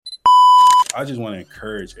I just want to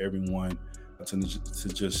encourage everyone to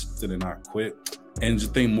just not quit and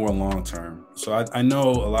just think more long term. So I know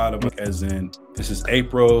a lot of, as in, this is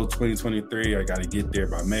April 2023. I got to get there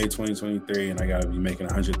by May 2023, and I got to be making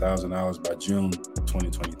 $100,000 by June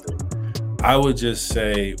 2023. I would just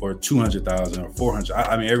say, or 200,000 or 400.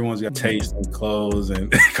 I mean, everyone's got taste in clothes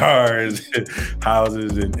and cars, and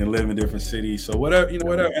houses, and live in different cities. So whatever.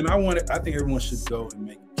 And I think everyone should go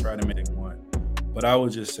and try to make one. But I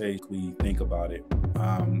would just say, think about it.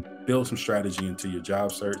 Build some strategy into your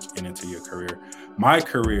job search and into your career. My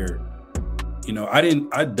career,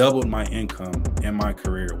 I doubled my income in my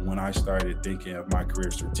career when I started thinking of my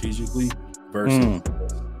career strategically versus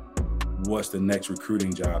what's the next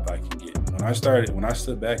recruiting job I can get. When I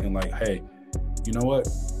stood back and like, hey, you know what?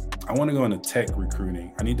 I want to go into tech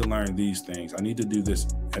recruiting. I need to learn these things. I need to do this.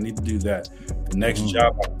 I need to do that. The next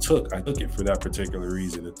job I took it for that particular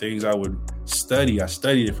reason. The things I would study, I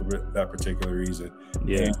studied it for that particular reason.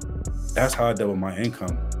 Yeah. And that's how I doubled my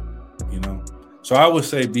income, So I would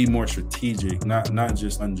say be more strategic, not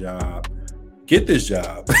just one job. Get this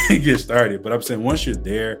job, get started. But I'm saying once you're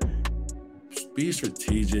there, be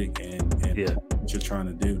strategic and what you're trying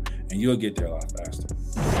to do, and you'll get there a lot faster.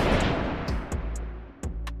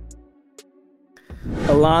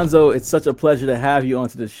 Alonzo, it's such a pleasure to have you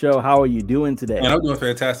onto the show. How are you doing today? Man, I'm doing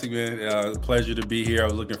fantastic, man. Pleasure to be here. I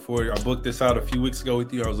was looking forward. I booked this out a few weeks ago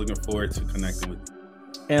with you. I was looking forward to connecting with you.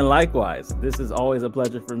 And likewise, this is always a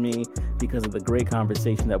pleasure for me because of the great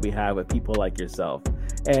conversation that we have with people like yourself.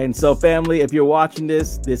 And so, family, if you're watching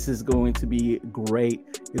this is going to be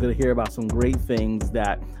great. You're going to hear about some great things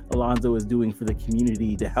that Alonzo is doing for the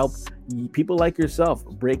community to help people like yourself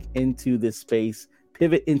break into this space,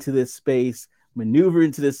 pivot into this space, maneuver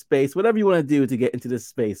into this space, whatever you want to do to get into this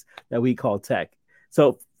space that we call tech.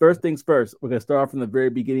 So first things first, we're going to start from the very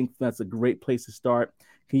beginning. That's a great place to start.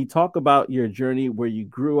 Can you talk about your journey, where you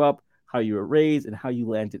grew up, how you were raised, and how you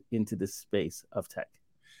landed into this space of tech?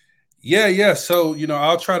 Yeah. So,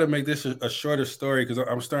 I'll try to make this a shorter story because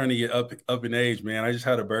I'm starting to get up in age, man. I just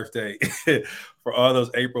had a birthday for all those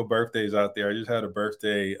April birthdays out there. I just had a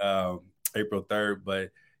birthday April 3rd.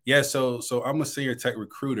 But yeah, so I'm a senior tech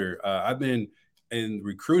recruiter. I've been in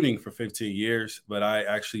recruiting for 15 years, but I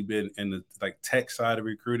actually been in the tech side of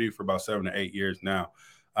recruiting for about 7 to 8 years now.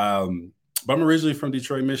 But I'm originally from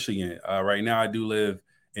Detroit, Michigan. Right now I do live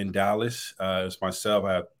in Dallas. It's myself.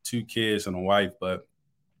 I have 2 kids and a wife. But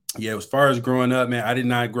yeah, as far as growing up, man, I did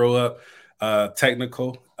not grow up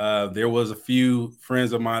technical. There was a few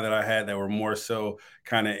friends of mine that I had that were more so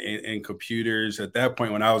kind of in computers. At that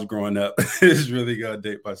point when I was growing up, it's really going to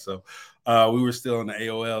date myself. We were still in the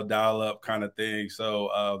AOL dial-up kind of thing.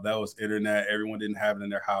 So that was internet. Everyone didn't have it in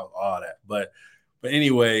their house, all that. But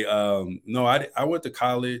anyway, no, I went to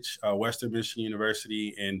college, Western Michigan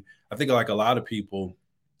University. And I think like a lot of people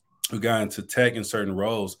who got into tech in certain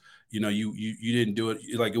roles, you didn't do it.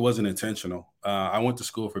 Like, it wasn't intentional. I went to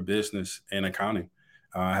school for business and accounting.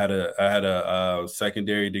 I had a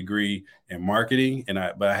secondary degree in marketing,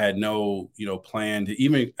 but I had no, plan to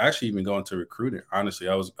even go into recruiting. Honestly,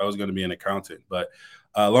 I was going to be an accountant, but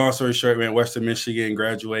long story short, man, Western Michigan,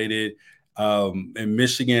 graduated. In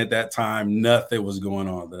Michigan at that time, nothing was going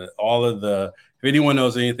on. If anyone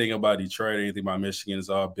knows anything about Detroit or anything about Michigan, it's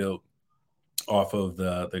all built off of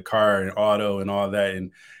the car and auto and all that.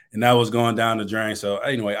 And that was going down the drain. So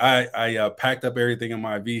anyway, I packed up everything in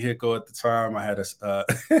my vehicle at the time. I had a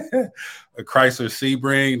Chrysler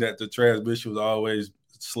Sebring that the transmission was always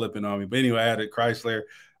slipping on me. But anyway, I had a Chrysler.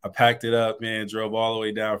 I packed it up, man, drove all the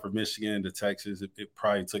way down from Michigan to Texas. It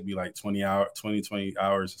probably took me like 20 hours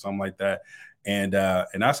or something like that. And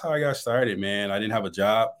that's how I got started, man. I didn't have a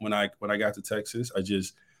job when I got to Texas. I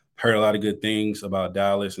just heard a lot of good things about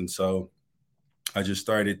Dallas. And so I just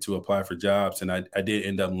started to apply for jobs, and I did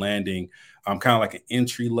end up landing kind of like an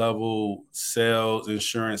entry-level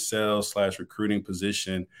insurance sales / recruiting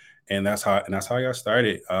position. And that's how I got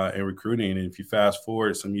started in recruiting. And if you fast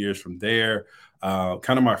forward some years from there,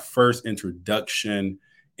 kind of my first introduction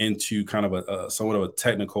into kind of a somewhat of a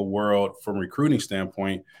technical world from a recruiting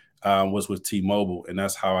standpoint was with T-Mobile. And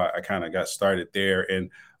that's how I kind of got started there. And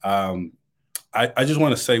I just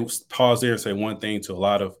want to pause there and say one thing to a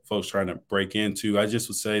lot of folks trying to break into. I just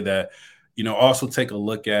would say that, also take a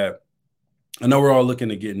look at, I know we're all looking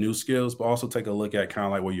to get new skills, but also take a look at kind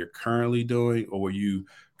of like what you're currently doing or where you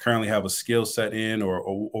currently have a skill set in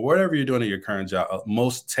or whatever you're doing at your current job.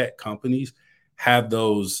 Most tech companies have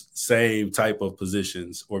those same type of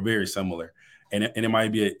positions or very similar. And it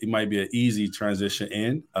might be an easy transition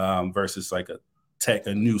in versus like a tech,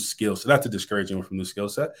 a new skill set. Not to discourage anyone from new skill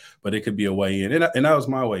set, but it could be a way in. And that was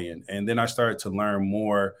my way in. And then I started to learn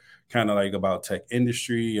more kind of like about tech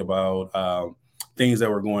industry, about things that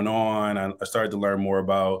were going on. I started to learn more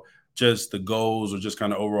about just the goals or just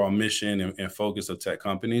kind of overall mission and focus of tech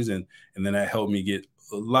companies. And then that helped me get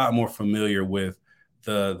a lot more familiar with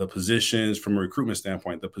the positions from a recruitment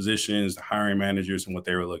standpoint, the positions, the hiring managers, and what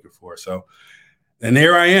they were looking for. So, and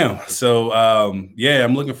here I am. So, yeah,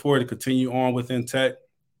 I'm looking forward to continue on within tech.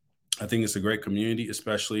 I think it's a great community,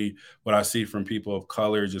 especially what I see from people of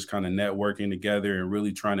color, just kind of networking together and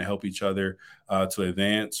really trying to help each other to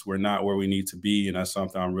advance. We're not where we need to be, and that's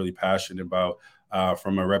something I'm really passionate about.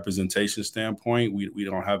 From a representation standpoint, we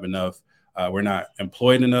don't have enough. We're not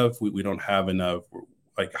employed enough. We don't have enough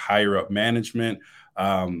like higher up management,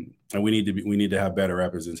 and we need to have better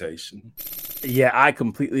representation. Yeah, I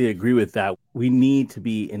completely agree with that. We need to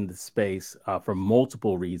be in the space for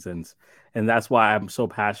multiple reasons, and that's why I'm so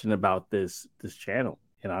passionate about this channel,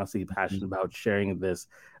 and honestly passionate about sharing these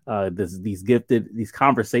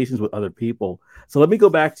conversations with other people. So let me go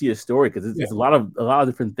back to your story because it's a lot of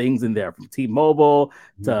different things in there, from T-Mobile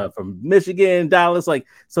to from Michigan, Dallas.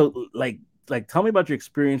 Like tell me about your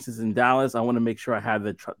experiences in Dallas. I want to make sure I have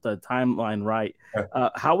the timeline right.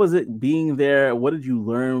 How was it being there? What did you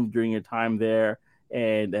learn during your time there,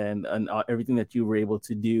 and everything that you were able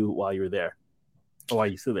to do while you were there, or while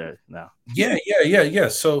you're still there now? Yeah.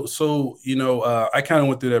 So I kind of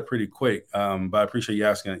went through that pretty quick, but I appreciate you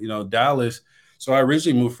asking. Dallas. So I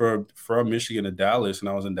originally moved from Michigan to Dallas, and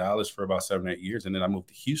I was in Dallas for about 7 or 8 years, and then I moved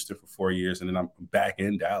to Houston for 4 years, and then I'm back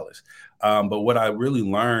in Dallas. But what I really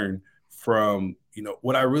learned from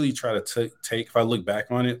what I really try to take, if I look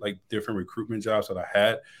back on it, like different recruitment jobs that I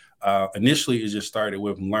had, initially it just started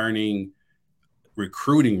with learning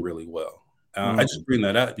recruiting really well. I just bring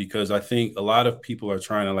that up because I think a lot of people are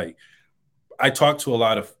trying to I talk to a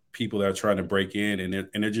lot of people that are trying to break in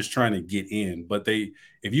and they're just trying to get in. But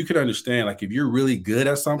if you could understand, like if you're really good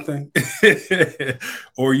at something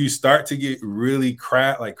or you start to get really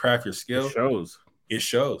craft your skill, it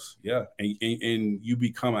shows. Yeah. And you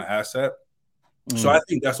become an asset. So I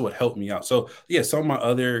think that's what helped me out. So yeah, some of my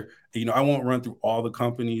other, I won't run through all the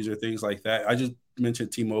companies or things like that. I just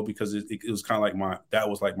mentioned T-Mobile because it was kind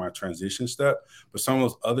of like my transition step. But some of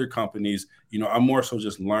those other companies, I more so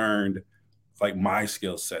just learned like my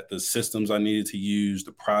skill set, the systems I needed to use,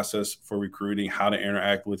 the process for recruiting, how to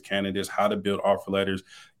interact with candidates, how to build offer letters,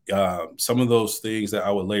 some of those things that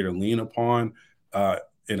I would later lean upon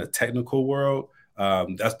in a technical world.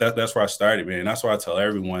 That's where I started, man. That's why I tell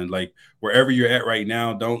everyone, like wherever you're at right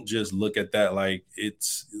now, don't just look at that like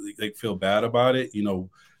it's like feel bad about it.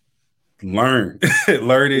 Learn,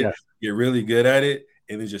 learn it, get really good at it,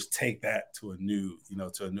 and then just take that to a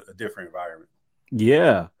different environment.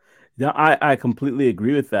 Yeah. Yeah, I completely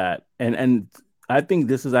agree with that. And I think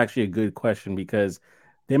this is actually a good question because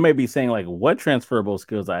they may be saying like what transferable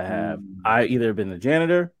skills I have. I either been a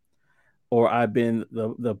janitor or I've been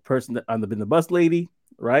the person that I've been the bus lady,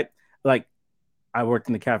 right? Like I worked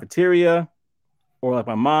in the cafeteria, or like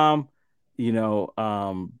my mom, or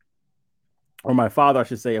my father, I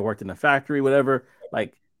should say, I worked in the factory, whatever.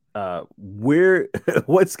 Like, where,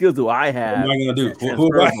 what skills do I have? What am I gonna do?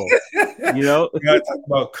 Transferable, You gotta talk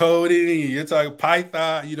about coding. You're talking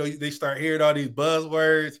Python. They start hearing all these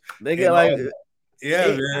buzzwords. They get like, yeah,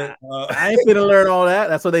 hey, man. I ain't finna learn all that.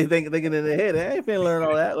 That's what they thinking in their head. I ain't finna learn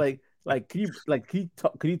all that.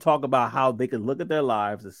 Could you talk about how they could look at their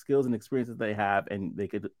lives, the skills and experiences they have, and they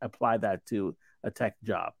could apply that to a tech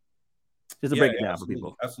job? Just to break it down for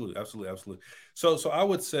people. Absolutely. So I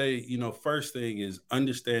would say, first thing is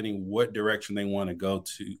understanding what direction they want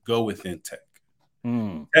to go within tech.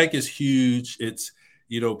 Tech is huge. It's,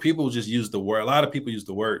 people just use the word. A lot of people use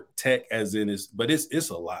the word tech as in but it's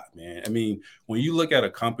a lot, man. I mean, when you look at a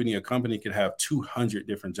company could have 200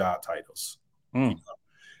 different job titles,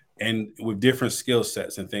 and with different skill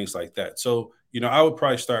sets and things like that. So, I would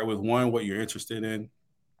probably start with one, what you're interested in.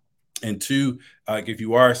 And two, like if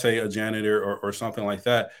you are, say, a janitor or something like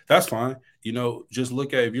that, that's fine. Just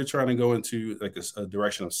look at if you're trying to go into like a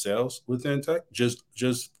direction of sales within tech, just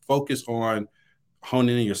focus on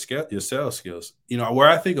honing in your sales skills. Where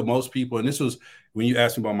I think of most people, and this was when you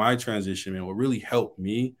asked me about my transition, man, what really helped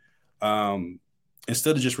me,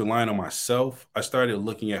 instead of just relying on myself, I started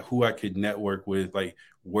looking at who I could network with, like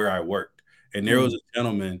where I worked. And there was a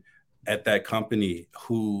gentleman at that company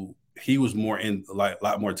who he was more in a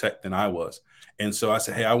lot more tech than I was. And so I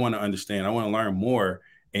said, hey, I want to understand. I want to learn more.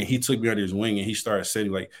 And he took me under his wing and he started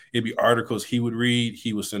sending, like, it'd be articles he would read.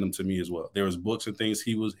 He would send them to me as well. There was books and things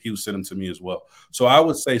he would send them to me as well. So I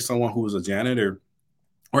would say someone who was a janitor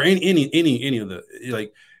or any of the,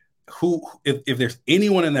 like, who, if there's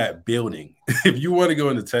anyone in that building, if you want to go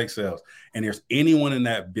into tech sales and there's anyone in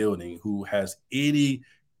that building who has any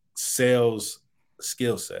sales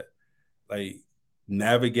skill set, like,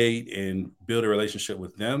 navigate and build a relationship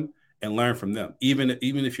with them and learn from them, even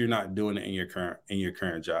if you're not doing it in your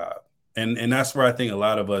current job. And that's where I think a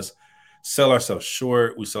lot of us sell ourselves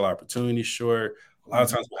short. We sell opportunities short. A lot of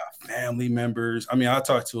times we have family members. I mean, I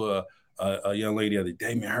talked to a young lady the other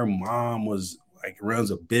day, man. Her mom was like,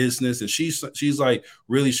 runs a business, and she's like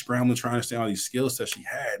really scrambling trying to understand all these skill sets she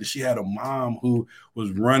had. And she had a mom who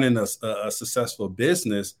was running a successful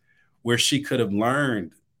business where she could have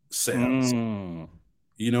learned sales.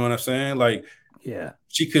 You know what I'm saying? Like, yeah,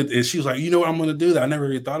 she could, and she was like, you know what, I'm going to do that. I never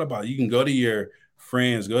really thought about it. You can go to your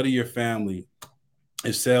friends, go to your family.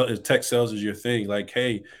 If tech sales is your thing, like,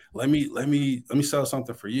 hey, let me sell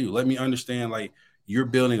something for you. Let me understand, like, you're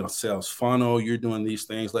building a sales funnel, you're doing these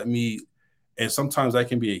things. And sometimes that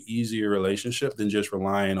can be an easier relationship than just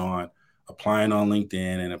relying on applying on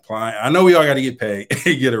LinkedIn and applying. I know we all got to get paid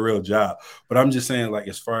and get a real job, but I'm just saying, like,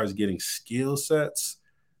 as far as getting skill sets,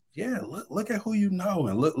 yeah, look at who you know,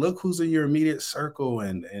 and look who's in your immediate circle,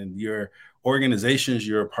 and your organizations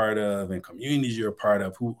you're a part of and communities you're a part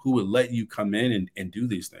of, who would let you come in and do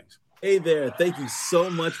these things. Hey there, thank you so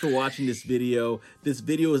much for watching this video. This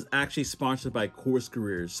video is actually sponsored by Course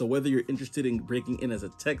Careers. So whether you're interested in breaking in as a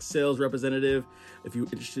tech sales representative, if you're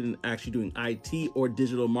interested in actually doing IT or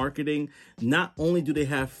digital marketing, not only do they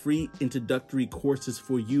have free introductory courses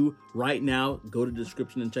for you right now, go to the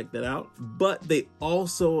description and check that out, but they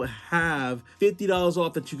also have $50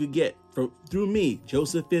 off that you could get through me,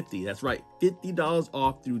 Joseph 50. That's right, $50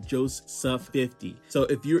 off through Joseph 50. So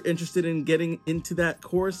if you're interested in getting into that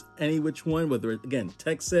course, any which one, whether it's, again,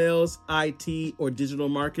 tech sales, IT, or digital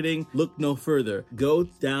marketing, look no further. Go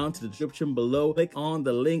down to the description below, click on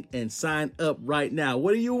the link, and sign up right now.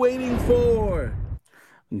 What are you waiting for?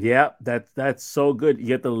 Yeah, that's so good. You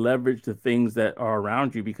get to leverage the things that are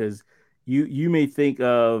around you, because you may think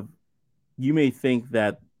that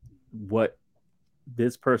what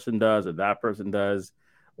this person does or that person does,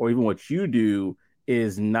 or even what you do,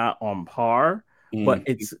 is not on par, but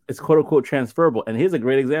it's quote unquote transferable. And here's a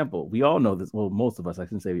great example. We all know this. Well, most of us, I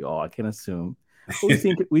shouldn't say we all, I can assume. We've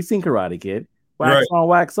seen Karate Kid. Wax on,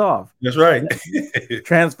 wax off. That's right.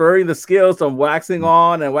 Transferring the skills from waxing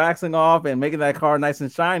on and waxing off and making that car nice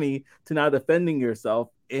and shiny to now defending yourself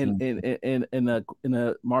in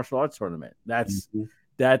a martial arts tournament. That's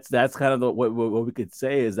kind of what we could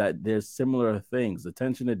say, is that there's similar things: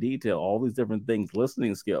 attention to detail, all these different things,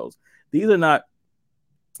 listening skills. These are not,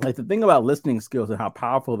 like, the thing about listening skills and how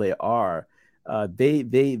powerful they are.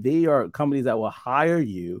 They are companies that will hire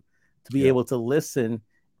you to be able to listen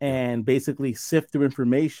and basically sift through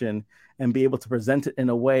information and be able to present it in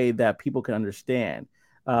a way that people can understand.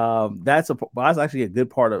 That's actually a good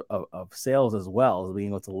part of sales as well, is being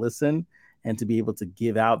able to listen and to be able to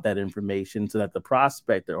give out that information so that the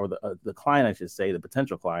prospect, or the client, I should say, the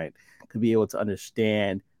potential client, could be able to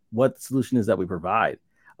understand what the solution is that we provide.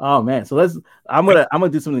 Oh man, so I'm gonna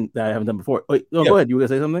do something that I haven't done before. Wait, no, go ahead. You were gonna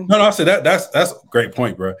say something? No, I said that's a great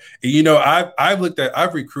point, bro. And, you know,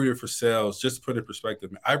 I've recruited for sales. Just to put it in perspective,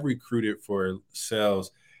 I've recruited for sales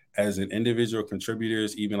as an individual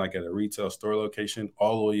contributors, even like at a retail store location,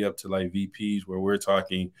 all the way up to like VPs, where we're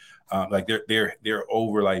talking like they're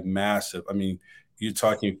over like massive. I mean, you're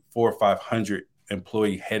talking 400 or 500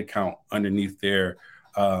 employee headcount underneath their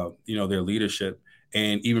their leadership,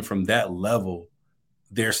 and even from that level,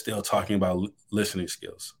 they're still talking about listening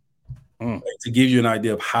skills. Like, to give you an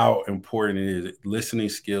idea of how important it is, listening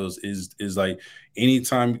skills is like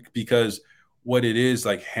anytime, because what it is,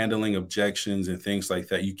 like handling objections and things like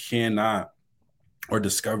that, you cannot, or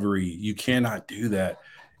discovery, you cannot do that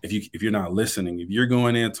if you're not listening. If you're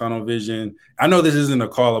going in tunnel vision, I know this isn't a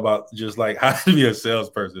call about just like how to be a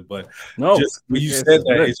salesperson, but no, just when you said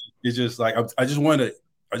that, it's just like I just want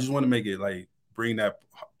to make it, like, bring that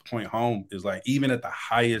point home, is like, even at the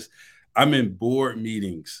highest, I'm in board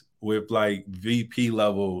meetings with like VP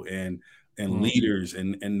level and leaders,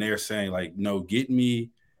 and they're saying, like, no, get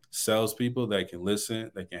me salespeople that can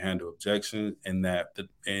listen, that can handle objections, and that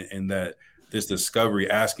this discovery,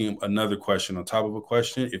 asking another question on top of a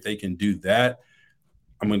question, if they can do that,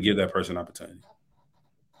 I'm going to give that person opportunity.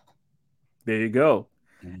 There you go.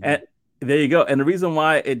 And there you go. And the reason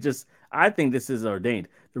why I think this is ordained.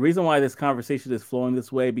 The reason why this conversation is flowing this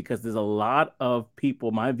way, because there's a lot of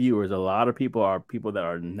people, my viewers, a lot of people are people that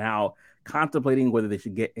are now contemplating whether they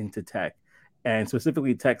should get into tech, and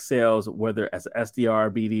specifically tech sales, whether as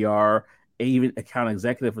SDR, BDR, even account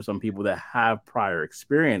executive for some people that have prior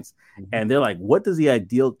experience, Mm-hmm. and they're like, "What does the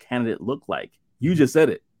ideal candidate look like?" You Mm-hmm. just said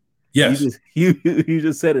it. Yes. You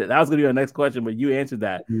just said it. That was going to be our next question, but you answered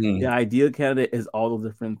that. Mm-hmm. The ideal candidate is all those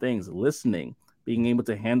different things: listening, being able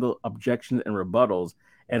to handle objections and rebuttals.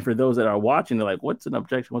 And for those that are watching, they're like, "What's an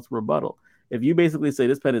objection? What's a rebuttal?" If you basically say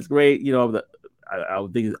this pen is great, I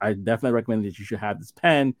would think I definitely recommend that you should have this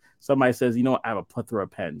pen. Somebody says, I have a plethora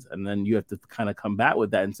of pens, and then you have to kind of combat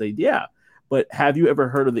with that and say, yeah. But have you ever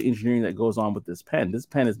heard of the engineering that goes on with this pen? This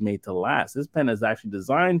pen is made to last. This pen is actually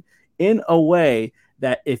designed in a way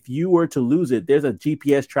that if you were to lose it, there's a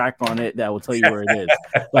GPS track on it that will tell you where it is.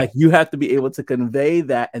 Like you have to be able to convey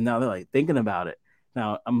that. And now they're like thinking about it.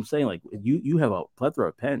 Now I'm saying like you have a plethora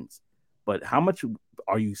of pens, but how much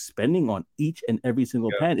are you spending on each and every single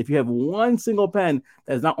pen? If you have one single pen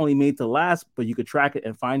that's not only made to last, but you could track it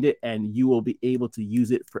and find it, and you will be able to use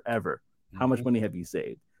it forever. How much money have you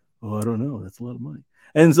saved? Oh, I don't know. That's a lot of money.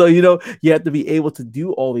 And so, you have to be able to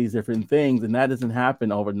do all these different things, and that doesn't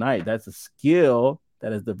happen overnight. That's a skill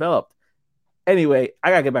that is developed. Anyway, I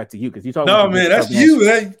gotta get back to you because you talking No, about man, that's you.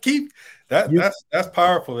 Man. Keep that. That's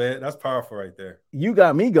powerful, man. That's powerful right there. You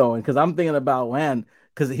got me going because I'm thinking about man.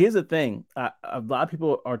 Because here's the thing, a lot of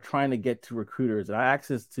people are trying to get to recruiters, and I asked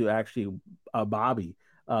this to actually Bobby,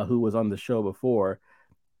 who was on the show before.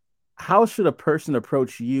 How should a person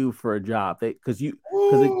approach you for a job? Because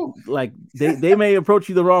they may approach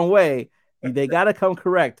you the wrong way. They got to come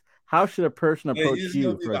correct. How should a person approach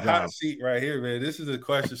you for a job? Hot seat right here, man. This is a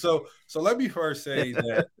question. So let me first say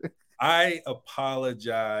that I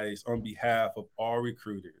apologize on behalf of all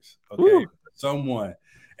recruiters. Okay, someone,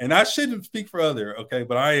 and I shouldn't speak for other. Okay,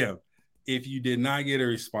 but I am. If you did not get a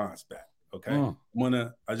response back, okay,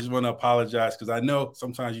 I just want to apologize because I know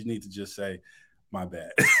sometimes you need to just say, "My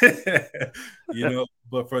bad,"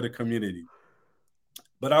 but for the community.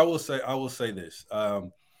 But I will say this.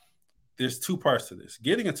 There's two parts to this.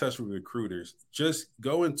 Getting in touch with recruiters, just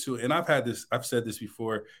go into, and I've said this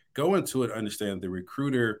before, go into it, understand the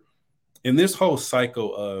recruiter in this whole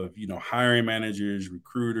cycle of, hiring managers,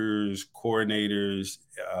 recruiters, coordinators,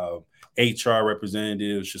 HR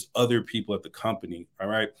representatives, just other people at the company. All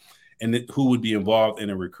right. And who would be involved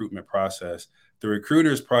in a recruitment process. The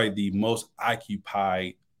recruiter is probably the most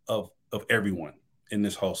occupied of everyone in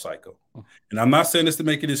this whole cycle. And I'm not saying this to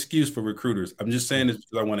make an excuse for recruiters. I'm just saying this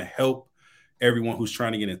because I want to help everyone who's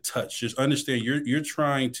trying to get in touch. Just understand you're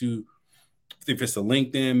trying to, if it's a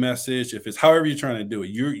LinkedIn message, if it's however you're trying to do it,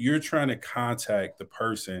 you're trying to contact the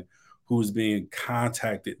person who's being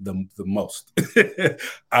contacted the most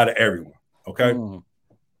out of everyone. Okay.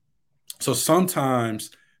 So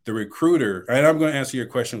sometimes the recruiter, and I'm going to answer your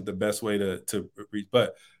question with the best way to reach,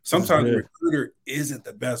 but sometimes the recruiter isn't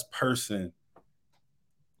the best person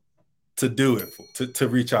to do it to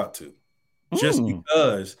reach out to, just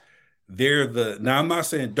because now I'm not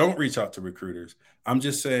saying don't reach out to recruiters. I'm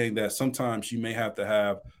just saying that sometimes you may have to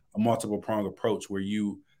have a multiple prong approach where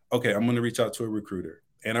I'm going to reach out to a recruiter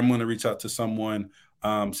and I'm going to reach out to someone,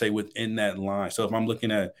 say within that line. So if I'm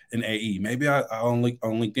looking at an AE, maybe I on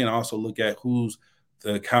LinkedIn, I also look at who's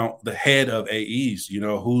the head of AEs,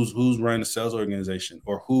 who's running the sales organization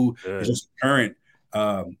or who is just current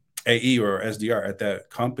AE or SDR at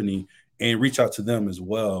that company, and reach out to them as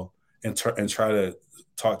well and try to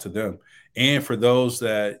talk to them. And for those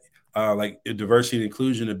that like diversity and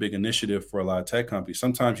inclusion, a big initiative for a lot of tech companies,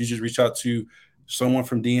 sometimes you just reach out to someone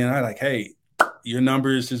from DNI like, hey, your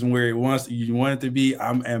numbers isn't where you want it to be.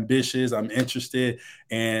 I'm ambitious, I'm interested,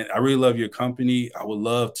 and I really love your company. I would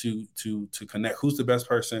love to connect. Who's the best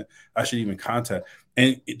person I should even contact?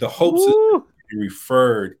 And the hopes is be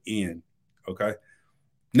referred in. Okay.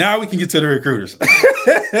 Now we can get to the recruiters.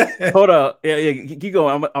 Hold up. Yeah. Keep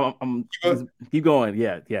going. I'm keep going.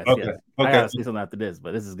 Yeah. Yes. I gotta say something after this,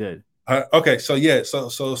 but this is good. Okay. So yeah.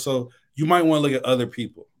 So you might want to look at other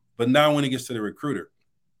people, but now when it gets to the recruiter,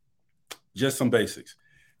 just some basics.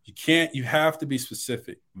 You have to be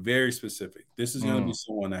specific, very specific. This is going to be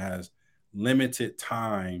someone that has limited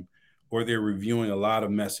time or they're reviewing a lot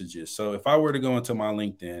of messages. So if I were to go into my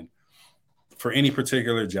LinkedIn for any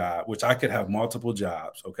particular job, which I could have multiple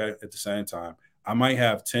jobs, okay, at the same time, I might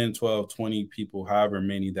have 10, 12, 20 people, however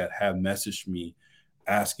many that have messaged me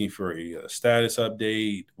asking for a status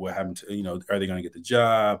update. What happened to, are they going to get the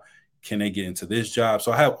job? Can they get into this job?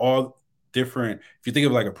 So I have all different, if you think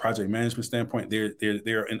of like a project management standpoint,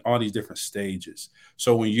 they're in all these different stages.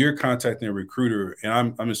 So when you're contacting a recruiter,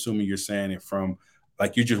 and I'm assuming you're saying it from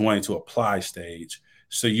like you're just wanting to apply stage.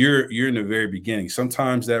 So you're in the very beginning.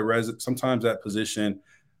 Sometimes that position,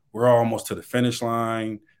 we're almost to the finish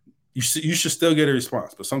line. you should still get a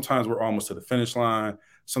response. But sometimes we're almost to the finish line.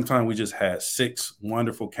 Sometimes we just had 6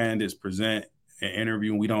 wonderful candidates present an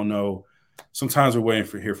interview, and we don't know. Sometimes we're waiting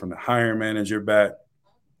for hear from the hiring manager back.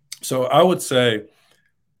 So I would say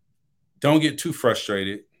don't get too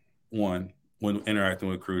frustrated. One, when interacting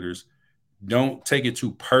with recruiters, don't take it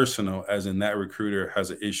too personal, as in that recruiter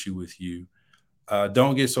has an issue with you.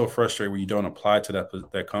 Don't get so frustrated where you don't apply to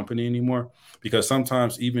that company anymore, because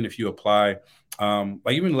sometimes even if you apply,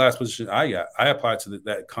 like even the last position I got, I applied to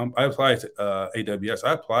I applied to AWS.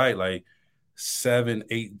 I applied like 7,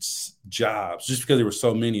 8 jobs just because there were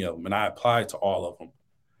so many of them, and I applied to all of them.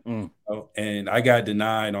 Mm. And I got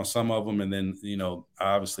denied on some of them, and then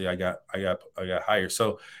obviously I got hired.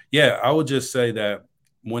 So yeah, I would just say that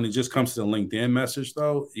when it just comes to the LinkedIn message,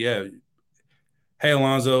 though, yeah, hey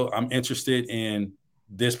Alonzo, I'm interested in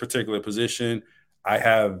this particular position. I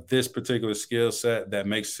have this particular skill set that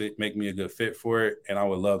make me a good fit for it, and I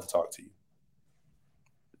would love to talk to you.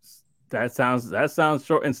 That sounds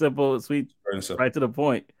short and simple, sweet, Very simple. right to the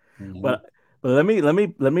point. Mm-hmm. But let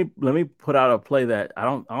me put out a play that I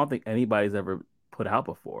don't think anybody's ever put out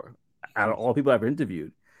before. Out of all people I've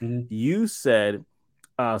interviewed, Mm-hmm. you said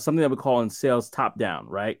something that we call in sales top down,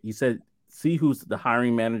 right? You said see who's the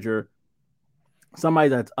hiring manager, somebody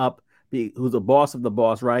that's up, who's the boss of the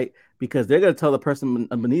boss, right? Because they're going to tell the person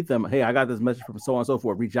beneath them, hey, I got this message from so on and so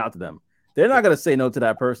forth, reach out to them. They're not going to say no to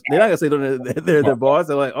that person. They're not going to say no to their boss.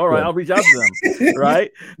 They're like, all right, I'll reach out to them, right?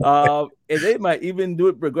 And they might even do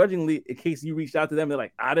it begrudgingly in case you reached out to them. They're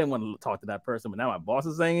like, I didn't want to talk to that person, but now my boss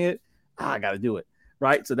is saying it. I got to do it,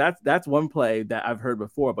 right? So that's one play that I've heard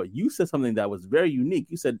before. But you said something that was very unique.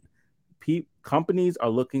 You said companies are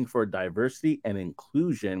looking for diversity and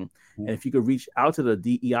inclusion. And if you could reach out to the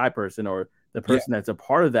DEI person or the person that's a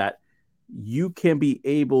part of that, you can be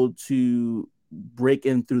able to break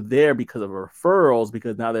in through there because of referrals,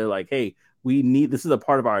 because now they're like, hey, this is a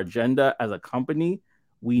part of our agenda as a company.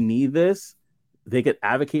 We need this. They could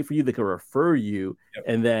advocate for you. They could refer you. Yep.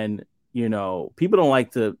 And then, people don't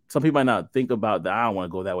like to, some people might not think about that. I don't want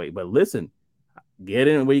to go that way, but listen, get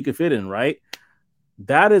in where you can fit in, right?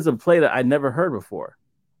 That is a play that I never heard before.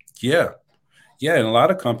 Yeah. Yeah, and a lot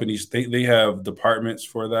of companies they have departments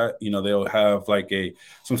for that. They'll have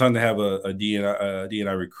sometimes they have a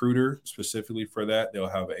D&I recruiter specifically for that. They'll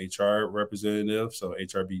have an HR representative, so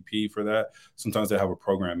HRBP for that. Sometimes they have a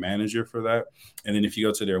program manager for that. And then if you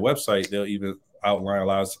go to their website, they'll even outline a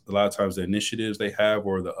lot of times the initiatives they have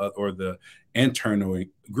or the internal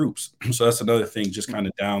groups. So that's another thing, just kind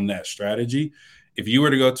of down that strategy. If you were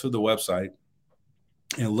to go to the website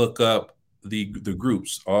and look up the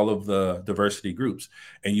groups, all of the diversity groups,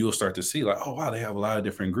 and you will start to see like, oh wow, they have a lot of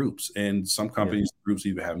different groups, and some companies groups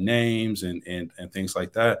even have names and things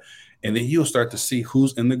like that. And then you'll start to see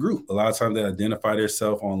who's in the group. A lot of times they identify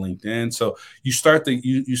themselves on LinkedIn, so you start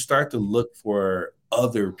to look for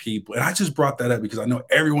other people. And I just brought that up because I know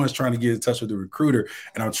everyone's trying to get in touch with the recruiter,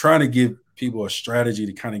 and I'm trying to give people a strategy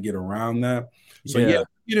to kind of get around that. So yeah,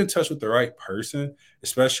 get in touch with the right person,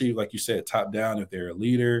 especially like you said, top down, if they're a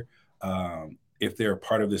leader, if they're a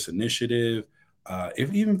part of this initiative,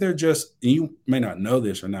 if they're just, you may not know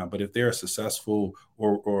this or not, but if they're a successful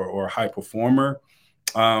or high performer,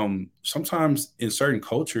 sometimes in certain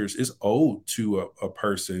cultures, it's owed to a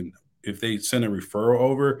person. If they send a referral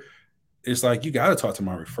over, it's like, you got to talk to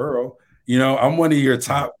my referral. I'm one of your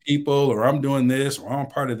top people, or I'm doing this, or I'm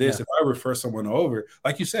part of this. If I refer someone over,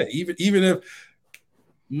 like you said, even if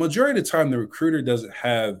majority of the time the recruiter doesn't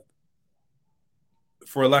have,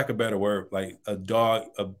 for lack of a better word, like a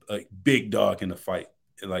big dog in the fight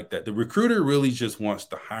like that. The recruiter really just wants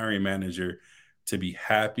the hiring manager to be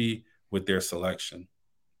happy with their selection.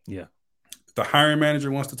 Yeah. The hiring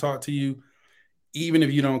manager wants to talk to you, even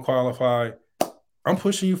if you don't qualify, I'm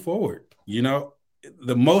pushing you forward.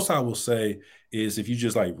 The most I will say is if you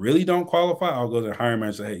just like really don't qualify, I'll go to the hiring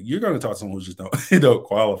manager and say, hey, you're going to talk to someone who just don't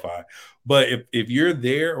qualify. But if you're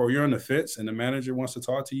there or you're on the fence and the manager wants to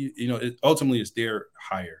talk to you, ultimately it's their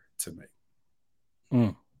hire to make.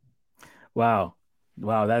 Wow.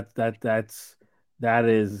 That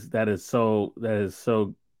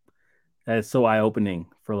is so eye-opening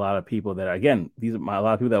for a lot of people that, again, a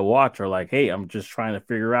lot of people that watch are like, hey, I'm just trying to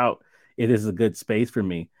figure out if this is a good space for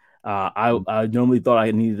me. I normally thought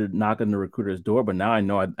I needed to knock on the recruiter's door, but now I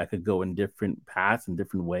know I could go in different paths and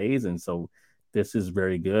different ways. And so this is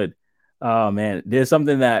very good. Oh man, there's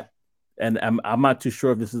something that, and I'm not too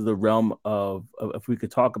sure if this is the realm of if we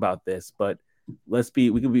could talk about this, but we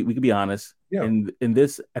could be honest. Yeah. In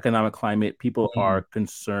this economic climate, people are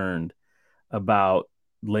concerned about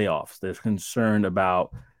layoffs. They're concerned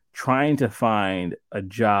about trying to find a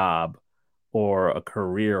job or a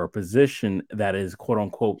career or position that is quote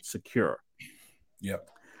unquote secure. Yep.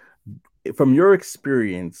 From your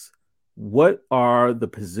experience, what are the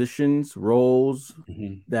positions, roles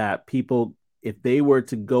Mm-hmm. that people, if they were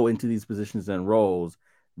to go into these positions and roles,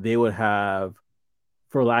 they would have,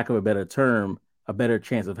 for lack of a better term, a better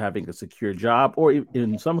chance of having a secure job or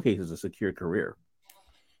in some cases a secure career?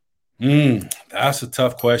 That's a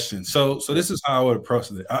tough question. So Yeah. this is how I would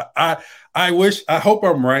approach it. I hope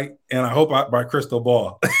I'm right, and I hope my crystal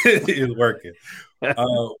ball is working.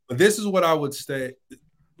 But this is what I would say.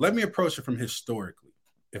 Let me approach it from historically.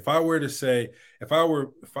 If I were to say, if I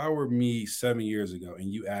were me 7 years ago,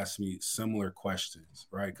 and you asked me similar questions,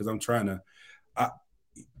 right? Because I'm trying to, I,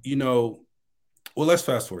 you know, well, let's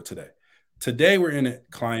fast forward today. Today we're in a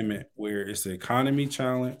climate where it's the economy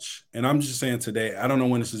challenge, and I'm just saying today. I don't know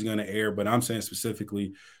when this is going to air, but I'm saying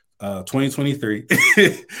specifically 2023.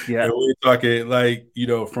 And Yeah. we're talking like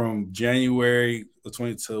from January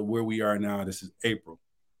 20 to where we are now. This is April.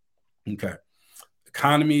 Okay,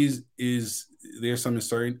 economies is there's some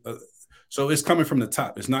uncertainty. So it's coming from the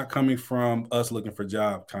top. It's not coming from us looking for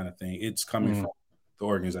job kind of thing. It's coming Mm, from the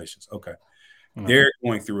organizations. Okay, no. they're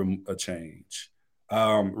going through a change.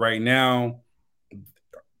 Right now,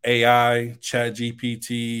 AI, Chat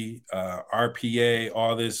GPT, RPA,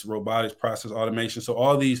 all this robotics process automation. So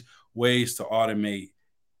all these ways to automate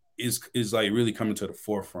is like really coming to the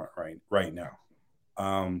forefront right now.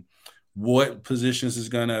 Um, what positions is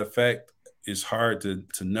going to affect is hard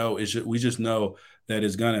to know. We just know that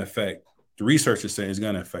it's going to affect. The research is saying it's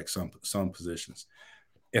going to affect some positions.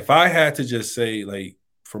 If I had to just say, like,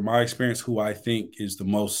 from my experience, who I think is the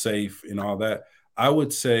most safe and all that, I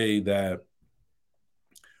would say that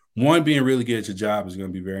one, being really good at your job is going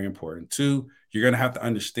to be very important. Two, you're going to have to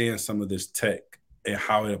understand some of this tech and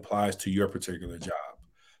how it applies to your particular job.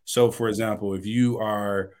 So, for example, if you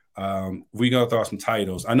are, we go through some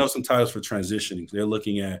titles. I know some titles for transitioning. They're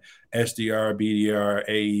looking at SDR, BDR,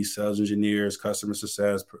 AE, sales engineers, customer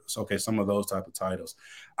success. Okay, some of those type of titles.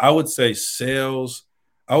 I would say sales.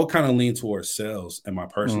 I would kind of lean towards sales in my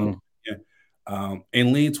personal Mm, opinion,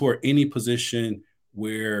 and lean toward any position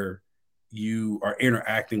where you are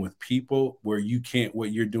interacting with people where you can't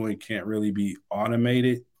what you're doing can't really be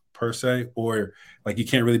automated per se, or like you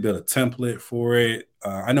can't really build a template for it.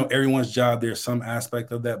 I know everyone's job there's some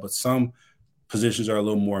aspect of that, but some positions are a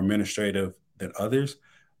little more administrative than others.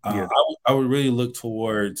 yeah. I would really look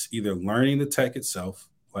towards either learning the tech itself,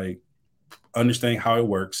 like understanding how it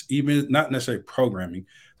works, even not necessarily programming,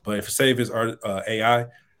 but if it's AI,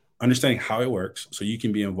 understanding how it works so you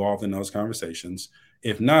can be involved in those conversations.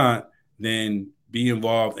 If not, then be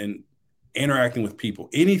involved in interacting with people.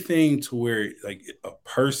 Anything to where like a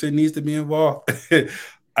person needs to be involved,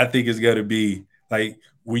 I think it's got to be like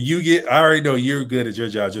when you get. I already know you're good at your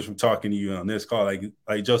job just from talking to you on this call. Like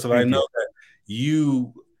Joseph, I Thank know you. that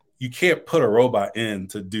you can't put a robot in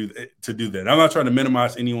to do that. I'm not trying to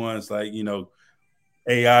minimize anyone's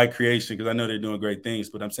AI creation because I know they're doing great things,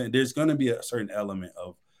 but I'm saying there's going to be a certain element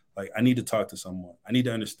of like I need to talk to someone. I need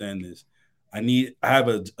to understand this. I have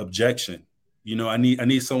an objection. I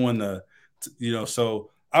need someone to. So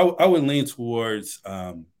I would lean towards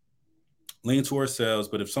sales.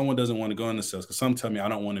 But if someone doesn't want to go into sales, because some tell me I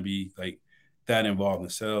don't want to be like that involved in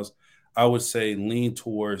sales, I would say lean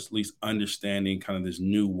towards at least understanding kind of this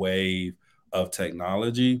new wave of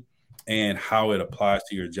technology and how it applies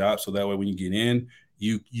to your job. So that way, when you get in,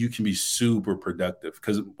 you can be super productive.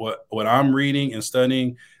 Because what I'm reading and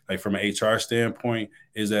studying, like from an HR standpoint,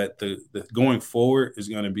 is that the going forward is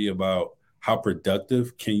going to be about how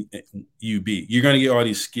productive can you be. You're going to get all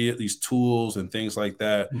these skills, these tools, and things like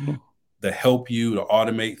that Mhm. that help you to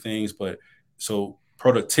automate things. But so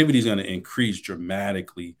productivity is going to increase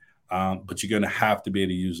dramatically. But you're going to have to be able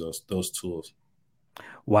to use those tools.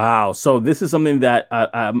 Wow. So this is something that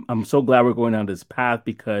I'm so glad we're going down this path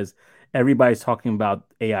because everybody's talking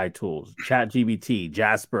about AI tools, Chat GBT,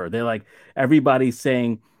 Jasper. They're like everybody's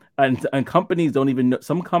saying, and companies don't even know.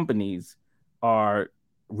 Some companies are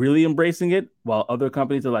really embracing it, while other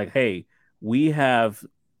companies are like, "Hey, we have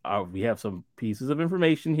we have some pieces of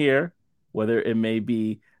information here, whether it may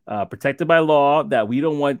be protected by law that we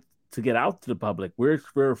don't want to get out to the public.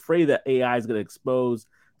 We're afraid that AI is going to expose."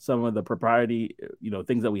 Some of the propriety,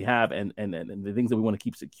 things that we have and the things that we want to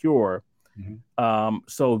keep secure. Mm-hmm.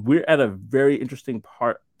 So we're at a very interesting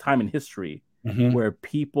time in history Mm-hmm. where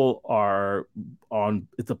people are on.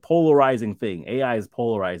 It's a polarizing thing. AI is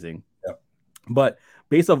polarizing, Yep. but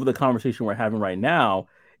based off of the conversation we're having right now,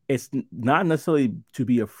 it's not necessarily to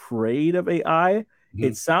be afraid of AI. Mm-hmm.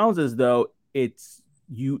 It sounds as though it's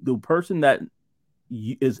the person that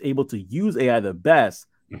is able to use AI the best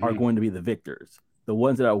are Mm-hmm. going to be the victors, the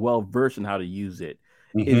ones that are well versed in how to use it.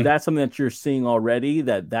 Is Mm-hmm. that something that you're seeing already?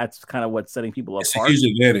 That's kind of what's setting people It's a apart?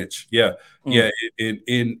 huge advantage. Yeah, yeah. Mm,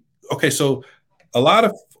 In okay, so a lot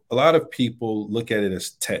of a lot of people look at it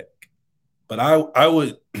as tech, but I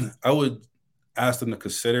would I would ask them to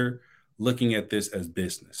consider looking at this as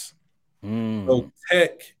business. So mm,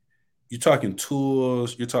 tech, you're talking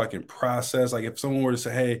tools, you're talking process. Like if someone were to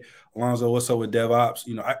say, "Hey, Alonzo, what's up with DevOps?"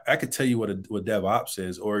 I could tell you what DevOps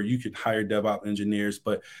is, or you could hire DevOps engineers,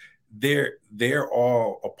 but they're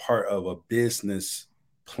all a part of a business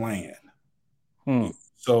plan. mm.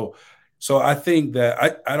 So so I think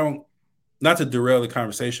that I don't, not to derail the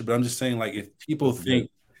conversation, but I'm just saying, like, if people This is good.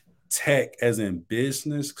 think tech as in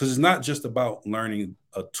business, because it's not just about learning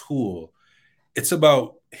a tool, it's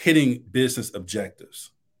about hitting business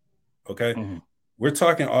objectives. Okay. Mm, We're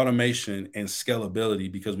talking automation and scalability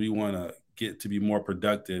because we want to get to be more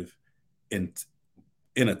productive in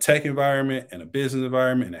in a tech environment, in a business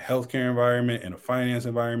environment, in a healthcare environment, in a finance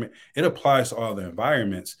environment. It applies to all the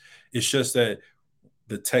environments. It's just that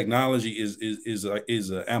the technology is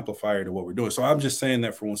an amplifier to what we're doing. So I'm just saying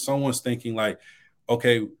that for when someone's thinking like,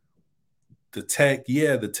 okay, the tech,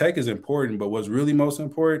 yeah, the tech is important, but what's really most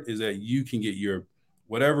important is that you can get your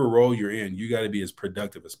whatever role you're in, you got to be as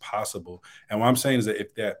productive as possible. And what I'm saying is that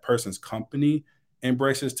if that person's company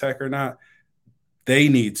embraces tech or not, they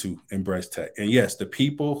need to embrace tech. And yes, the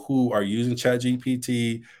people who are using Chat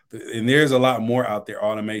GPT, and there's a lot more out there,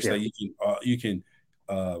 automation yeah. that you can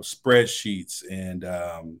spreadsheets and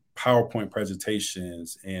PowerPoint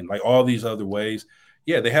presentations and like all these other ways.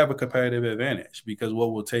 Yeah, they have a competitive advantage because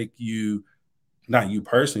what will take you, not you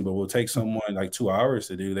personally, but will take someone like 2 hours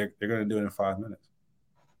to do, they're going to do it in 5 minutes.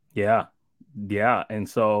 Yeah. Yeah. And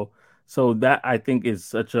so that I think is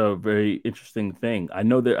such a very interesting thing. I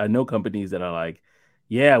know companies that are like,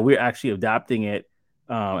 yeah, we're actually adapting it.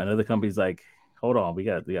 And other companies like, hold on, we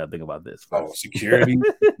gotta think about this Oh, first. security.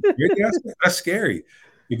 Security, that's scary.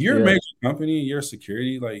 If you're a Yeah. major company, you're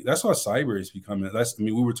security, like that's why cyber is becoming. That's, I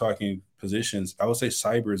mean, we were talking positions. I would say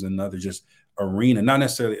cyber is another just arena, not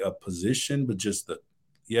necessarily a position, but just the,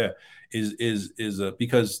 yeah, is a,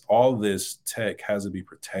 because all this tech has to be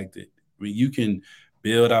protected. I mean, you can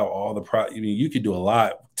build out all the I mean, you could do a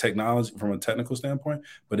lot technology from a technical standpoint,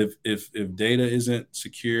 but if data isn't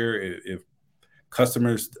secure, if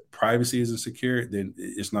customers' privacy isn't secure, then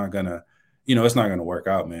it's not gonna, it's not gonna work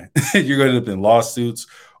out, man. You're gonna end up in lawsuits,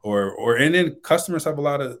 and then customers have a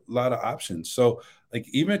lot of options. So like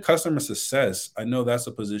even customer success, I know that's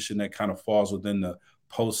a position that kind of falls within the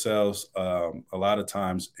post sales a lot of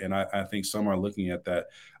times, and I think some are looking at that.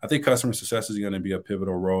 I think customer success is going to be a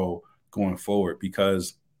pivotal role going forward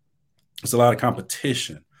because it's a lot of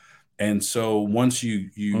competition, and so once you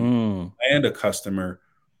Mm. land a customer,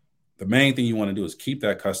 the main thing you want to do is keep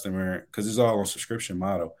that customer because it's all on subscription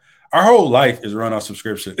model. Our whole life is run on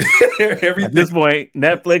subscription. At Everything. this point,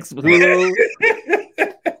 Netflix, Hulu,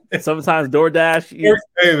 sometimes DoorDash.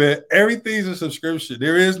 Hey man, everything's a subscription.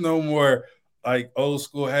 There is no more like old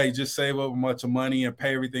school. Hey, just save up a bunch of money and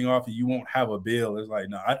pay everything off, and you won't have a bill. It's like,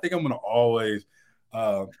 no, I think I'm gonna always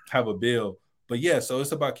have a bill. But yeah, so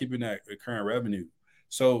it's about keeping that recurrent revenue.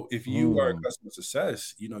 So if you are a Mm. customer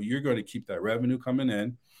success, you're going to keep that revenue coming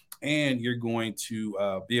in, and you're going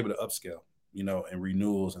to be able to upscale, and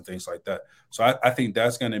renewals and things like that. So I think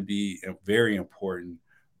that's going to be very important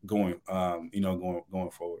going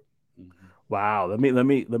forward. Mhm. Wow. Let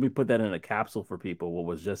me put that in a capsule for people. What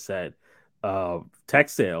was just said. Tech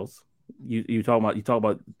sales. You talk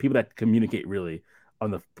about people that communicate really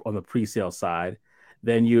on the pre-sale side.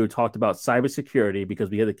 Then you talked about cybersecurity because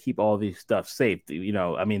we had to keep all these stuff safe.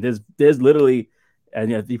 I mean, there's literally,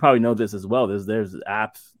 and you probably know this as well. There's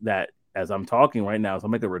apps that as I'm talking right now, so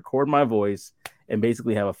I'm going to record my voice and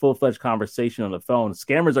basically have a full fledged conversation on the phone.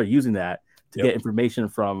 Scammers are using that to get Yep. information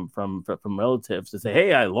from relatives to say,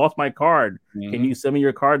 "Hey, I lost my card. Can Mhm. you send me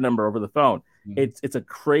your card number over the phone?" Mhm. It's a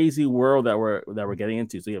crazy world that we're getting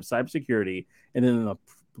into. So you have cybersecurity, and then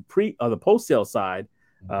the post sale side,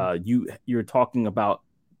 Mhm. you're talking about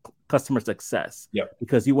customer success Yep.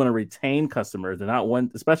 because you want to retain customers and not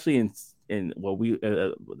one, especially in what we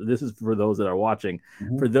this is for those that are watching,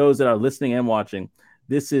 Mhm. for those that are listening and watching.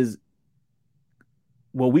 This is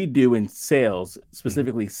what we do in sales, Mhm.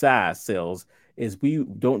 specifically SaaS sales, is we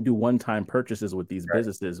don't do one-time purchases with these Right.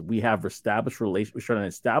 businesses. We have we're trying to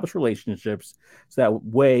establish relationships so that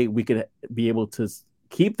way we can be able to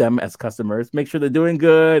keep them as customers, make sure they're doing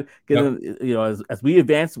good, get Yep. them, as we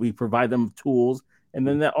advance, we provide them tools, and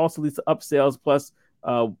then that also leads to upsales plus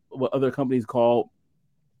what other companies call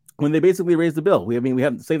when they basically raised the bill. We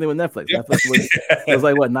have the same thing with Netflix. Yep. Netflix was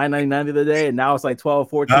like what, $9.99 the other day, and now it's like 12,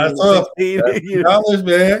 14, That's up. 16. That's $2,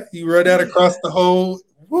 man. You run that across the whole.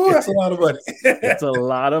 Woo, that's a lot of money. It's a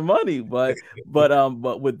lot of money, but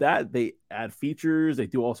with that they add features, they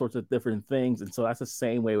do all sorts of different things, and so that's the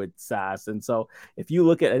same way with SaaS. And so if you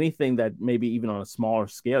look at anything that maybe even on a smaller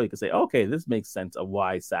scale, you can say, okay, this makes sense of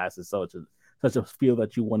why SaaS is such a field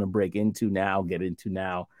that you want to break into now, get into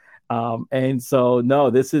now. And so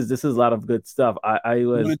no, this is a lot of good stuff. I You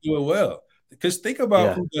was want to do it well, because think about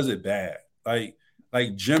yeah who does it bad.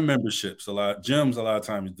 Like gym memberships, gyms a lot of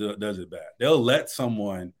times does it bad. They'll let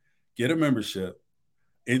someone get a membership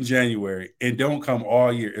in January and don't come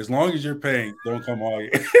all year. As long as you're paying, don't come all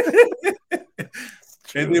year.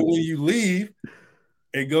 And then when you leave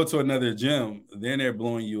and go to another gym, then they're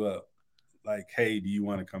blowing you up. Like, hey, do you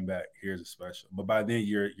want to come back? Here's a special. But by then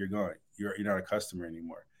you're going. You're not a customer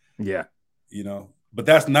anymore. yeah But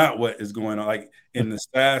that's not what is going on. Like in the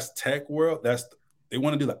SaaS tech world, they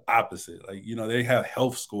want to do the opposite. Like, they have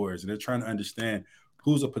health scores and they're trying to understand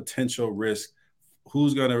who's a potential risk,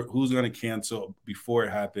 who's gonna cancel before it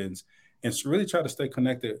happens, and really try to stay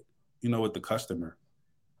connected, with the customer.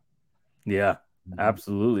 yeah Mm-hmm.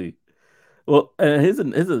 absolutely. Well, here's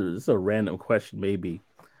a random question, maybe.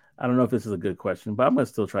 I don't know if this is a good question, but I'm gonna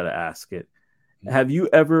still try to ask it. Have you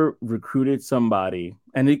ever recruited somebody?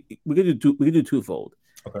 And we could do twofold.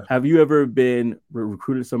 Okay. Have you ever been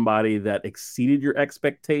recruited somebody that exceeded your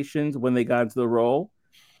expectations when they got into the role?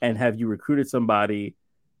 And have you recruited somebody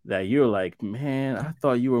that you're like, man, I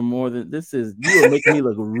thought you were more than this is. You are making me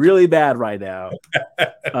look really bad right now.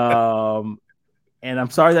 Um, and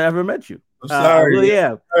I'm sorry that I ever met you. I'm I sorry. really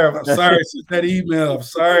am. I'm sorry I sent that email. I'm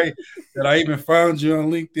sorry that I even found you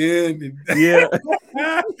on LinkedIn. Yeah.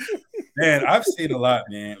 Man, I've seen a lot,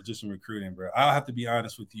 man, just in recruiting, bro. I'll have to be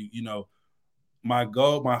honest with you. My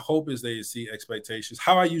goal, my hope is they exceed expectations.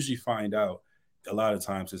 How I usually find out a lot of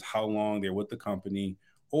times is how long they're with the company,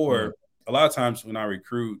 or a lot of times when I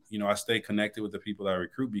recruit, I stay connected with the people that I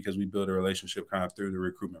recruit because we build a relationship kind of through the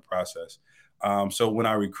recruitment process. So when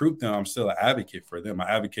I recruit them, I'm still an advocate for them. I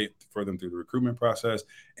advocate for them through the recruitment process,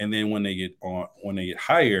 and then when they get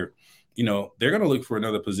hired, they're going to look for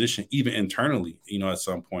another position, even internally, at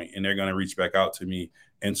some point, and they're going to reach back out to me.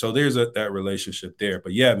 And so there's that relationship there.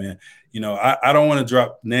 But yeah, man, I don't want to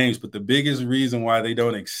drop names, but the biggest reason why they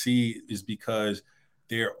don't exceed is because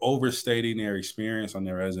they're overstating their experience on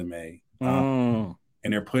their resume. And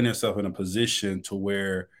they're putting themselves in a position to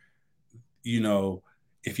where,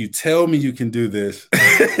 if you tell me you can do this,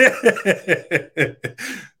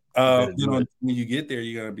 when you get there,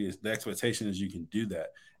 you're going to be, the expectation is you can do that.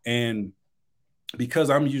 And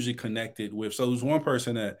because I'm usually connected with, so there's one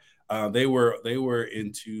person that they were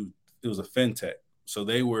into, it was a fintech. So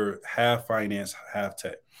they were half finance, half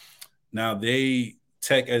tech. Now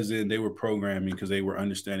tech as in they were programming because they were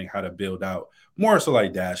understanding how to build out more so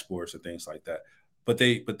like dashboards and things like that. But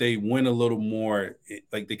they went a little more,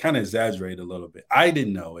 like they kind of exaggerated a little bit. I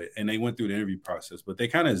didn't know it, and they went through the interview process, but they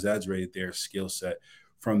kind of exaggerated their skill set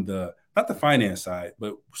from not the finance side,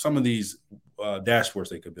 but some of these dashboards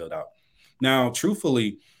they could build out. Now,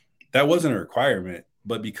 truthfully, that wasn't a requirement,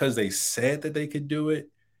 but because they said that they could do it,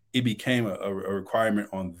 it became a requirement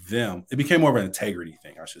on them. It became more of an integrity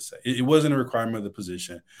thing, I should say. It wasn't a requirement of the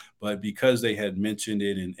position, but because they had mentioned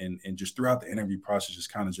it and just throughout the interview process,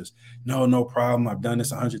 just kind of just, no problem. I've done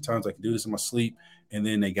this 100 times. I can do this in my sleep. And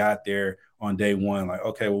then they got there on day one, like,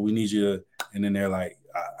 okay, well, we need you to, and then they're like,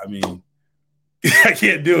 I mean, I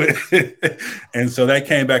can't do it. And so that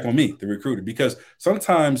came back on me, the recruiter, because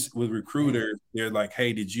sometimes with recruiters, they're like,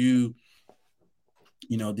 hey, did you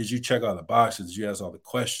check all the boxes? Did you ask all the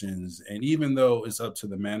questions? And even though it's up to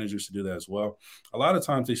the managers to do that as well, a lot of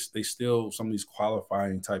times they still, some of these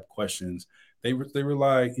qualifying type questions, they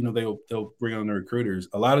rely, they'll bring on the recruiters.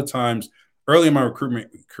 A lot of times early in my recruitment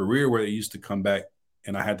career, where they used to come back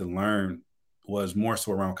and I had to learn, was more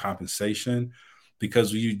so around compensation,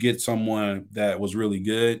 because you get someone that was really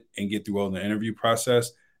good and get through all the interview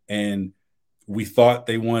process, and we thought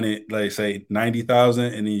they wanted, like, say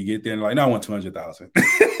 90,000, and then you get there and like, no, I want 200,000.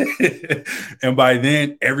 And by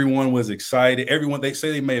then everyone was excited. They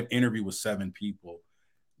say they may have interviewed with 7 people.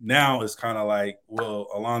 Now it's kind of like, well,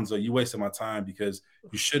 Alonzo, you wasted my time because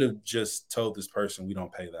you should have just told this person we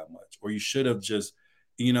don't pay that much, or you should have just,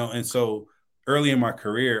 and so early in my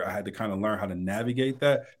career, I had to kind of learn how to navigate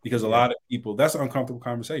that, because a lot of people, that's an uncomfortable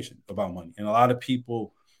conversation about money. And a lot of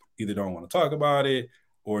people either don't want to talk about it,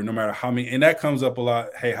 or no matter how many, and that comes up a lot.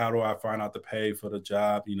 Hey, how do I find out the pay for the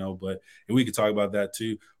job? But, and we could talk about that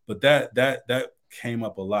too. But that came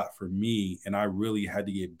up a lot for me. And I really had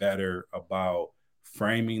to get better about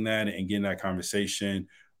framing that and getting that conversation.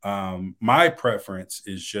 My preference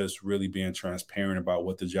is just really being transparent about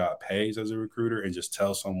what the job pays as a recruiter and just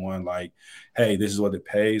tell someone like, hey, this is what it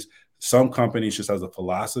pays. Some companies just has a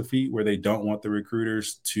philosophy where they don't want the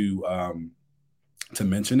recruiters to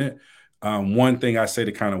mention it. One thing I say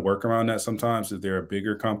to kind of work around that sometimes, if they're a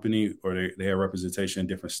bigger company or they have representation in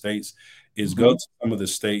different states, is go to some of the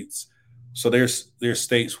states. So there's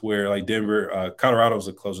states where like Denver, Colorado is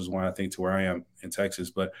the closest one I think to where I am in Texas.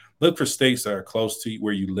 But look for states that are close to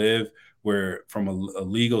where you live, where from a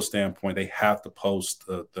legal standpoint they have to post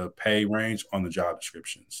the pay range on the job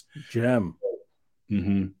descriptions. Gem.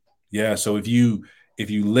 Mm-hmm. Yeah. So if you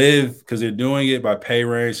live, because they're doing it by pay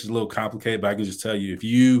range, it's a little complicated, but I can just tell you if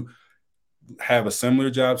you have a similar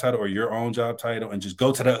job title or your own job title and just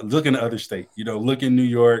go to look in the other state, look in New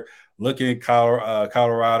York, look in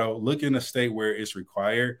Colorado, look in a state where it's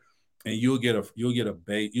required, and you'll get I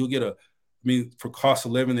mean, for cost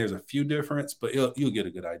of living, there's a few difference, but you'll get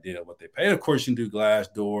a good idea of what they pay. And of course, you can do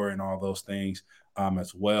Glassdoor and all those things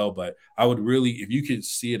as well. But I would really, if you could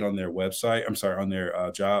see it on their website, on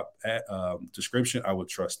their job description, I would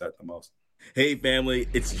trust that the most. Hey family,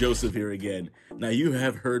 it's Joseph here again. Now you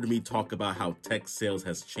have heard me talk about how tech sales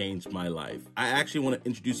has changed my life. I actually want to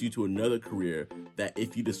introduce you to another career that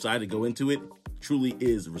if you decide to go into it, truly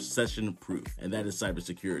is recession proof, and that is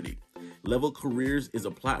cybersecurity. Level Careers is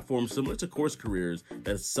a platform similar to Course Careers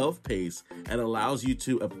that is self-paced and allows you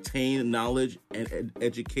to obtain knowledge and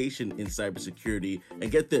education in cybersecurity, and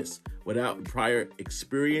get this, without prior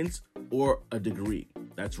experience or a degree.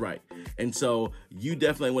 That's right. And so you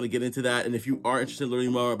definitely want to get into that. And if you are interested in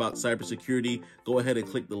learning more about cybersecurity, go ahead and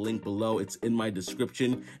click the link below. It's in my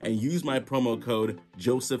description, and use my promo code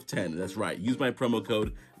Joseph10. That's right. Use my promo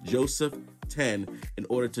code Joseph10 in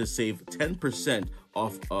order to save 10%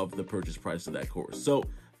 off of the purchase price of that course. So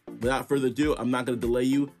without further ado, I'm not going to delay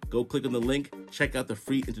you. Go click on the link, check out the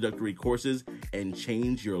free introductory courses, and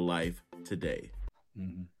change your life today.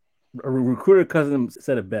 Mm-hmm. A recruiter cousin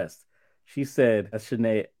said it best. She said, that's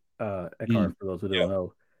Shanae Eckhart, for those who don't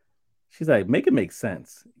know. She's like, make it make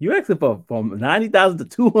sense. You asking for from 90,000 to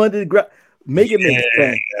 200, make it make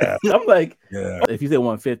sense. I'm like, if you say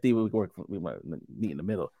 150, we might meet in the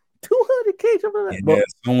middle. 200K, like,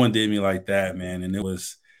 someone did me like that, man, and we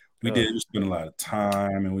spent a lot of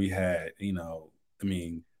time, and we had,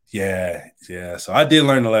 so I did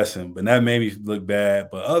learn the lesson, but that made me look bad.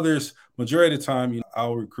 But others, majority of the time,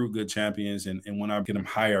 I'll recruit good champions, and when I get them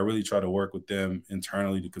hired, I really try to work with them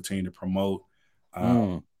internally to continue to promote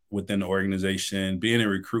within the organization. Being in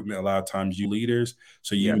recruitment, a lot of times you leaders,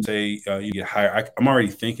 so you say you get hired. I'm already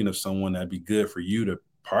thinking of someone that'd be good for you to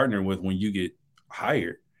partner with when you get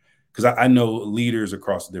hired, because I know leaders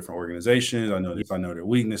across the different organizations. I know their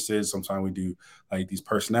weaknesses. Sometimes we do like these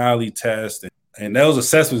personality tests. And those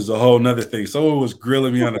assessments is a whole nother thing. Someone was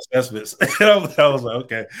grilling me on assessments. I was like,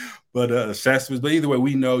 okay, but assessments. But either way,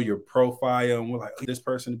 we know your profile, and we're like, this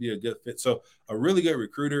person to be a good fit. So a really good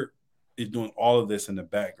recruiter is doing all of this in the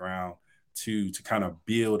background to kind of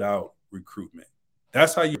build out recruitment.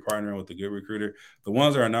 That's how you partner with a good recruiter. The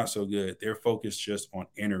ones that are not so good, they're focused just on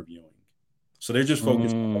interviewing. So they're just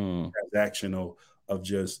focused on transactional of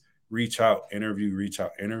just reach out,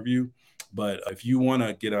 interview. But if you want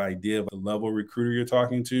to get an idea of the level of recruiter you're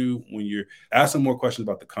talking to, when you're asking more questions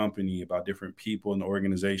about the company, about different people in the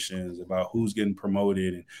organizations, about who's getting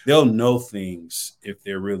promoted, and they'll know things if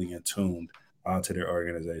they're really in tune to their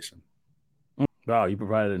organization. Wow, you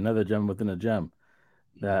provided another gem within a gem.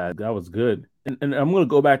 That was good. And I'm going to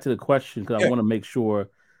go back to the question because I want to make sure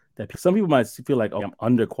that some people might feel like, oh,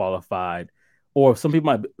 I'm underqualified, or some people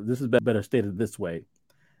might, this is better stated this way.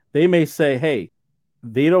 They may say, hey,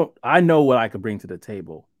 I know what I could bring to the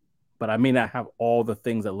table, but I may not have all the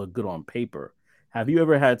things that look good on paper. Have you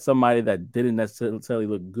ever had somebody that didn't necessarily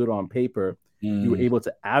look good on paper? You were able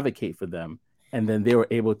to advocate for them, and then they were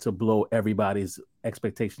able to blow everybody's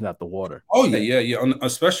expectations out the water. Oh, yeah.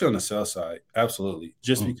 Especially on the sales side. Absolutely.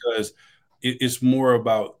 Just because it's more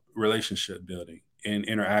about relationship building and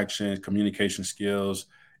interaction, communication skills,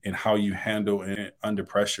 and how you handle it under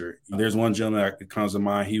pressure. There's one gentleman that comes to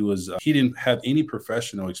mind. He didn't have any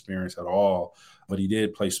professional experience at all, but he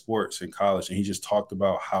did play sports in college. And he just talked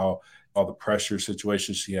about how all the pressure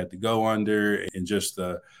situations he had to go under, and just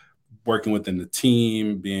working within the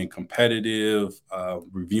team, being competitive,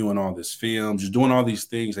 reviewing all this film, just doing all these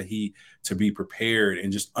things to be prepared,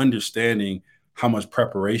 and just understanding how much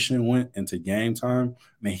preparation went into game time.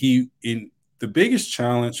 I mean, the biggest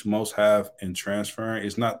challenge most have in transferring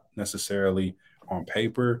is not necessarily on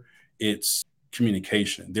paper, it's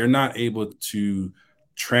communication. They're not able to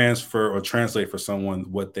transfer or translate for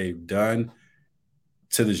someone what they've done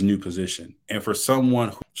to this new position. And for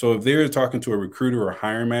someone, so if they're talking to a recruiter or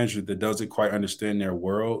hiring manager that doesn't quite understand their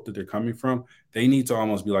world that they're coming from, they need to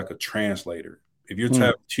almost be like a translator. If you're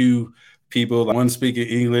having two people, like one speaking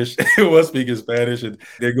English, one speaking Spanish, and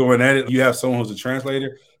they're going at it, you have someone who's a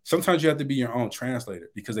translator. Sometimes you have to be your own translator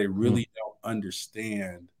because they really don't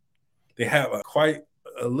understand. They have quite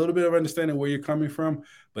a little bit of understanding where you're coming from,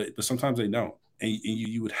 but sometimes they don't. And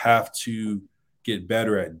you would have to get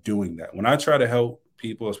better at doing that. When I try to help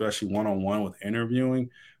people, especially one-on-one with interviewing,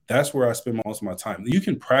 that's where I spend most of my time. You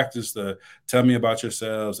can practice the tell me about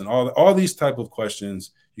yourselves and all these type of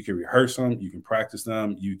questions. You can rehearse them, you can practice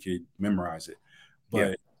them, you could memorize it.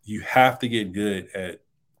 But you have to get good at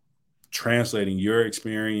translating your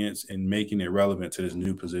experience and making it relevant to this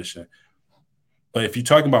new position. But if you're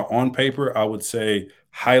talking about on paper, I would say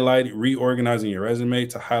reorganizing your resume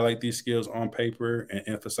to highlight these skills on paper and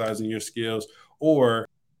emphasizing your skills, or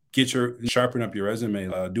sharpen up your resume,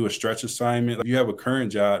 do a stretch assignment. Like you have a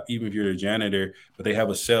current job, even if you're a janitor, but they have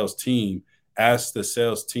a sales team, ask the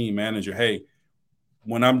sales team manager, hey,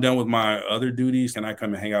 when I'm done with my other duties, can I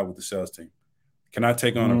come and hang out with the sales team? Can I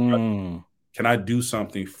take on can I do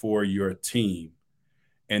something for your team?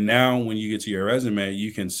 And now when you get to your resume,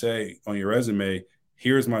 you can say on your resume,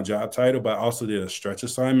 here's my job title, but I also did a stretch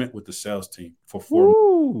assignment with the sales team for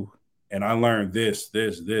 4 months. And I learned this.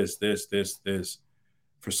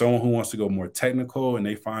 For someone who wants to go more technical and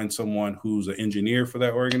they find someone who's an engineer for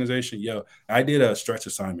that organization, I did a stretch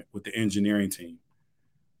assignment with the engineering team.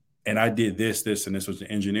 And I did this, and this was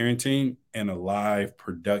the engineering team in a live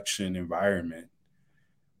production environment.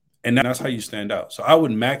 And that's how you stand out. So I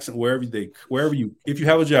would max if you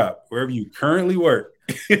have a job, wherever you currently work,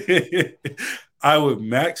 I would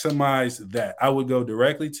maximize that. I would go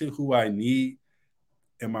directly to who I need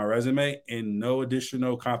in my resume and no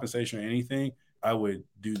additional compensation or anything. I would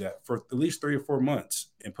do that for at least 3 or 4 months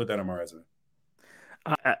and put that on my resume.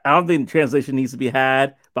 I don't think translation needs to be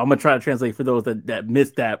had, but I'm going to try to translate for those that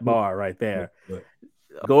missed that bar right there.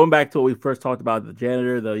 Going back to what we first talked about, the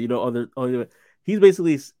janitor,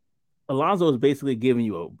 Alonzo is basically giving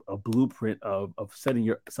you a blueprint of setting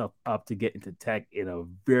yourself up to get into tech in a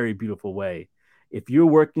very beautiful way. If you're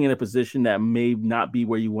working in a position that may not be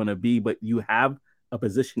where you want to be, but you have a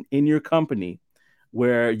position in your company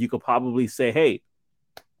where you could probably say, hey,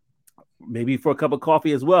 maybe for a cup of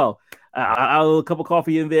coffee as well, I'll a cup of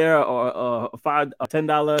coffee in there, or a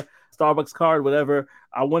 $10 Starbucks card, whatever.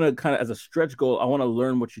 I want to kind of, as a stretch goal, I want to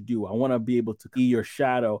learn what you do. I want to be able to be your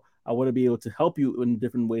shadow. I want to be able to help you in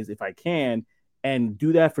different ways if I can, and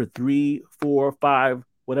do that for 3, 4, 5,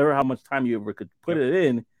 whatever, how much time you ever could put it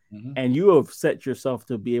in. And you have set yourself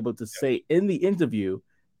to be able to say in the interview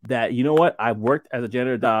that, you know what, I've worked as a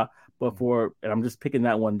janitor, and I'm just picking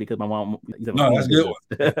that one because my mom, that's good.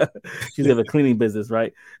 She's got a cleaning business,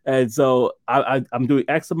 right? And so I'm doing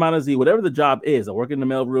X amount of Z, whatever the job is. I work in the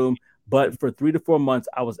mailroom, but for 3 to 4 months,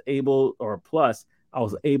 I was able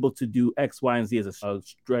to do X, Y, and Z as a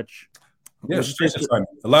stretch. Stretch assignment.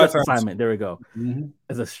 A lot of times. Assignment. There we go.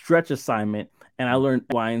 As a stretch assignment, and I learned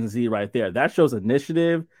Y and Z right there. That shows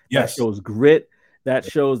initiative. That shows grit. That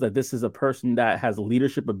shows that this is a person that has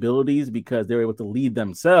leadership abilities because they're able to lead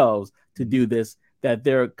themselves to do this, that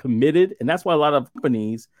they're committed. And that's why a lot of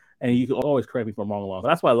companies, and you can always correct me if I'm wrong, Alonzo,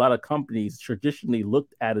 that's why a lot of companies traditionally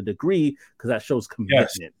looked at a degree, because that shows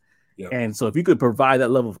commitment. And so if you could provide that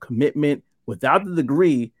level of commitment without the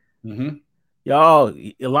degree, y'all,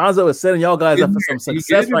 Alonzo is setting y'all guys up for some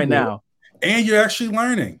success right now. And you're actually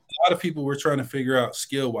learning. A lot of people were trying to figure out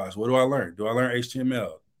skill-wise, what do I learn? Do I learn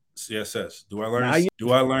HTML? CSS? Do I learn?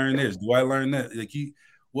 Do I learn this? Do I learn that?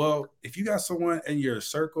 If you got someone in your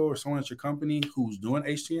circle or someone at your company who's doing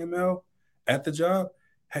HTML at the job,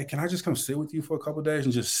 hey, can I just come sit with you for a couple of days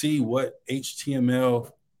and just see what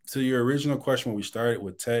HTML? To your original question when we started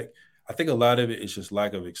with tech, I think a lot of it is just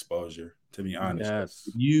lack of exposure, to be honest.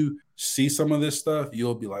 If you see some of this stuff,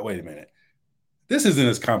 you'll be like, wait a minute, this isn't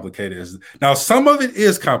as complicated as now. Some of it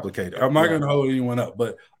is complicated. I'm not going to hold anyone up,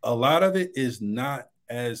 but a lot of it is not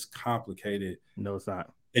as complicated. No, it's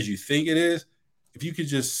not. As you think it is. If you could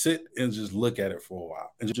just sit and just look at it for a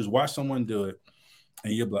while and just watch someone do it,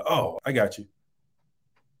 and you'll be like, oh, I got you.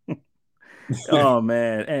 Oh,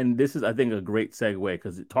 man. And this is, I think, a great segue,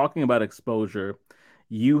 because talking about exposure,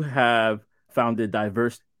 you have founded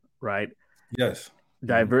Diverse, right? Yes.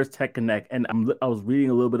 Diverse Tech Connect. And I was reading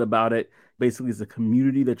a little bit about it. Basically, it's a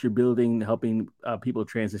community that you're building, helping people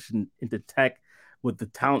transition into tech with the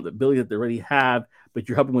talent, the ability that they already have, but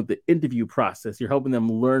you're helping with the interview process. You're helping them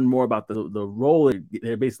learn more about the role.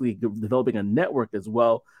 They're basically developing a network as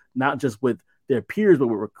well, not just with their peers, but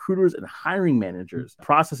with recruiters and hiring managers.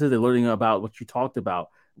 Processes they're learning about what you talked about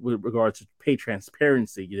with regards to pay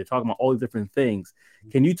transparency. They're talking about all these different things.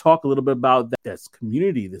 Can you talk a little bit about this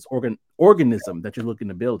community, this organism that you're looking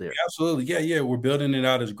to build here? Absolutely. Yeah. We're building it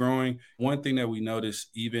out. It's growing. One thing that we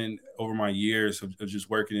noticed, even over my years of just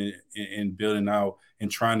working and building out and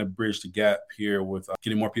trying to bridge the gap here with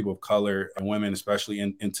getting more people of color and women, especially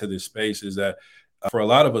into this space, is that for a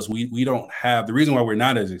lot of us, we don't have, the reason why we're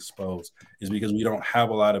not as exposed is because we don't have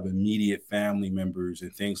a lot of immediate family members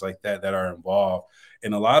and things like that are involved.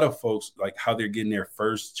 And a lot of folks, like how they're getting their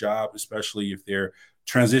first job, especially if they're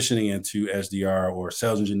transitioning into SDR or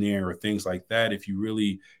sales engineering or things like that, if you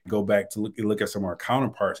really go back to look at some of our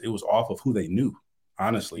counterparts, it was off of who they knew,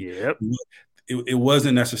 honestly. Yep. It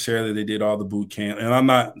wasn't necessarily they did all the boot camp. And I'm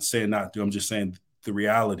not saying not to, I'm just saying the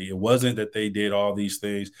reality. It wasn't that they did all these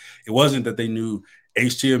things. It wasn't that they knew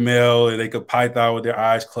HTML and they could Python with their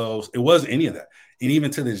eyes closed. It wasn't any of that. And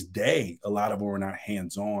even to this day, a lot of them were not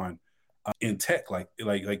hands-on in tech, like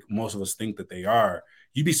most of us think that they are.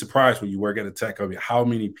 You'd be surprised when you work at a tech company how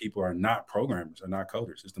many people are not programmers or not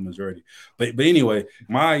coders. It's the majority. But anyway,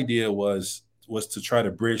 my idea was to try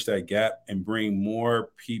to bridge that gap and bring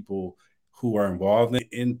more people who are involved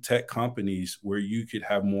in tech companies where you could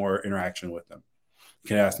have more interaction with them. You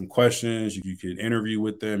can ask them questions, you can interview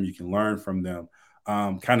with them, you can learn from them,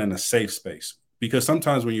 kind of in a safe space. Because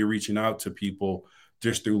sometimes when you're reaching out to people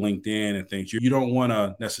just through LinkedIn and things, you don't want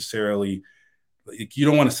to necessarily, you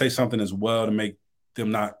don't want to say something as well to make them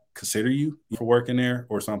not consider you for working there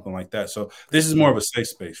or something like that. So this is more of a safe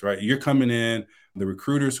space, right? You're coming in, the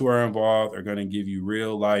recruiters who are involved are going to give you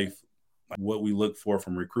real life, what we look for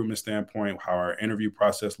from a recruitment standpoint, how our interview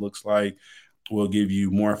process looks like. We'll give you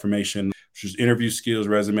more information, just interview skills,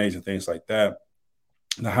 resumes, and things like that.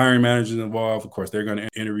 The hiring managers involved, of course, they're going to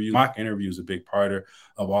interview. Mock interview is a big part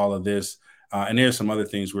of all of this. And there's some other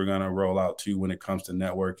things we're going to roll out too when it comes to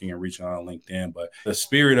networking and reaching out on LinkedIn. But the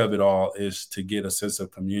spirit of it all is to get a sense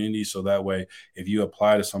of community. So that way, if you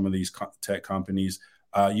apply to some of these tech companies,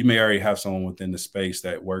 you may already have someone within the space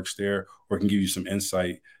that works there or can give you some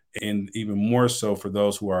insight. And even more so for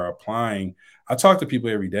those who are applying, I talk to people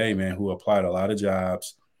every day, man, who applied a lot of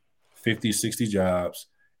jobs, 50, 60 jobs,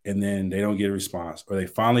 and then they don't get a response, or they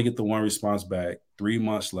finally get the one response back 3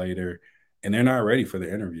 months later, and they're not ready for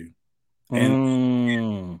the interview.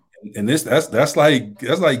 And that's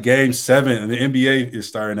like game 7, and the NBA is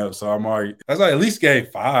starting up. So that's like at least game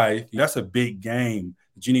 5. That's a big game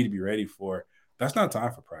that you need to be ready for. That's not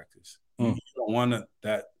time for practice. You don't want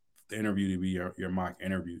the interview to be your mock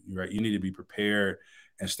interview, right? You need to be prepared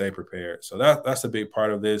and stay prepared. So that's a big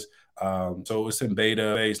part of this. So it's in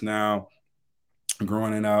beta phase now,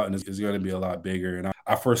 growing it out, and it's going to be a lot bigger. And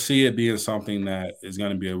I foresee it being something that is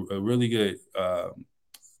going to be a really good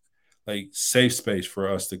like safe space for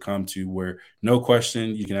us to come to, where no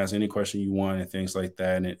question, you can ask any question you want and things like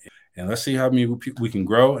that. And let's see how many we can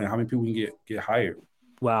grow and how many people we can get hired.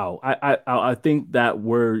 Wow. I think that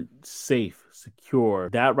word safe, secure,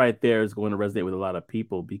 that right there is going to resonate with a lot of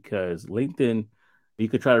people, because LinkedIn, you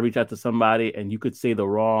could try to reach out to somebody and you could say the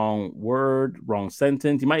wrong word, wrong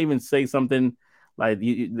sentence. You might even say something like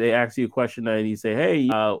they ask you a question and you say, hey,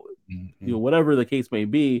 whatever the case may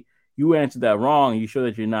be, you answered that wrong. You show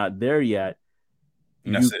that you're not there yet.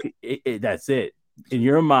 That's that's it. In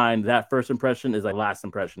your mind, that first impression is like last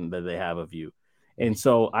impression that they have of you. And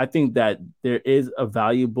so I think that there is a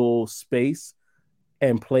valuable space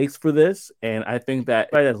and place for this. And I think that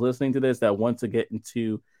everybody that's listening to this that wants to get in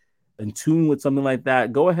tune with something like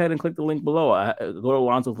that, go ahead and click the link below. Go to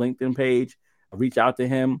Alonzo's LinkedIn page, reach out to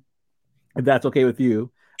him, if that's okay with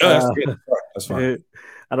you. That's fine.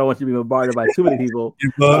 I don't want you to be bombarded by too many people.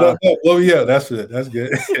 Yeah, that's good. That's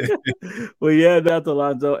good. Well, yeah, that's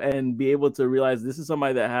Alonzo, and be able to realize this is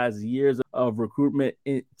somebody that has years of recruitment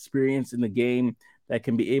experience in the game that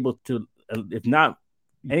can be able to, if not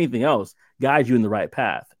anything else, guide you in the right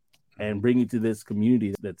path and bring you to this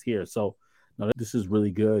community that's here. So no, this is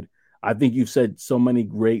really good. I think you've said so many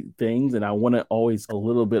great things, and I want to always a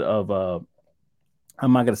little bit of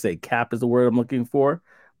I'm not going to say cap is the word I'm looking for,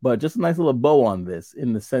 but just a nice little bow on this,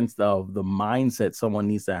 in the sense of the mindset someone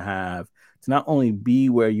needs to have to not only be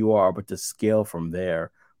where you are, but to scale from there.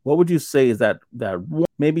 What would you say is that one,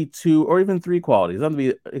 maybe 2 or even 3 qualities?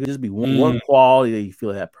 It could just be one quality that you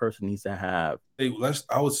feel that person needs to have.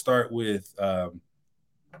 I would start with,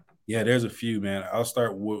 there's a few, man. I'll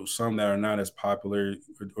start with some that are not as popular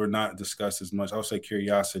or not discussed as much. I'll say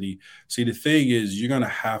curiosity. See, the thing is, you're going to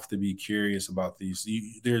have to be curious about these.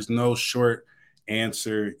 There's no short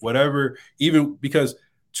answer, whatever, even because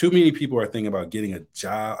too many people are thinking about getting a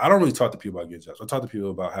job. I don't really talk to people about getting jobs. I talk to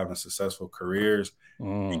people about having successful careers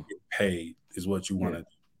and get paid is what you want to do.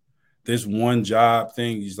 This one job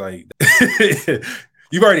thing is like,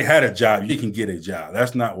 you've already had a job. You can get a job.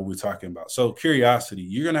 That's not what we're talking about. So curiosity,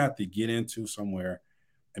 you're going to have to get into somewhere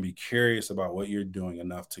and be curious about what you're doing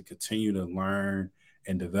enough to continue to learn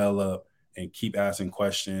and develop and keep asking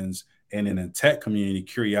questions. And in the tech community,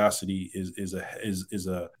 curiosity is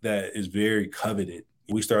very coveted.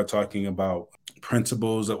 We start talking about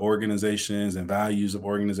principles of organizations and values of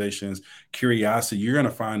organizations. Curiosity, you're going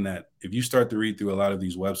to find that if you start to read through a lot of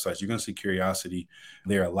these websites, you're going to see curiosity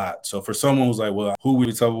there a lot. So for someone who's like, well, who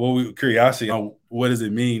we talk about curiosity, what does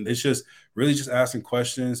it mean? It's just really just asking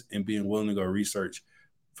questions and being willing to go research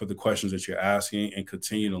for the questions that you're asking and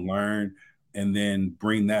continue to learn and then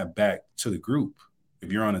bring that back to the group.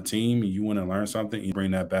 If you're on a team and you want to learn something, you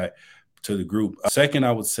bring that back to the group. Second,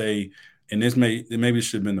 I would say, and maybe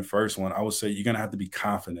should have been the first one, I would say you're going to have to be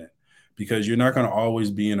confident because you're not going to always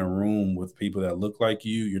be in a room with people that look like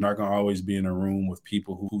you. You're not going to always be in a room with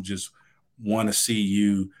people who just want to see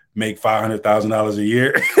you make $500,000 a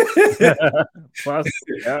year. Plus,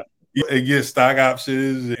 yeah. And get stock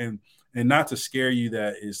options and not to scare you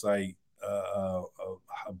that it's like a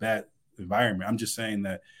bad environment. I'm just saying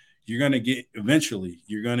that you're going to get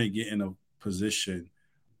in a position.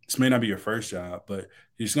 This may not be your first job, but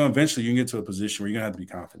eventually you can get to a position where you're going to have to be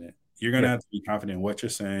confident. You're going to have to be confident in what you're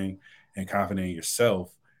saying and confident in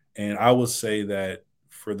yourself. And I would say that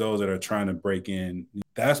for those that are trying to break in,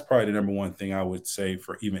 that's probably the number one thing I would say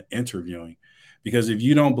for even interviewing. Because if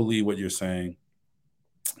you don't believe what you're saying,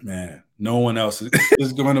 man, no one else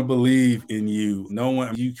is going to believe in you. No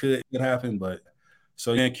one, you could happen, but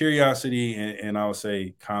so yeah, curiosity and I would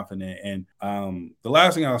say confident. And the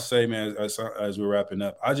last thing I'll say, man, as we're wrapping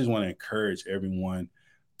up, I just want to encourage everyone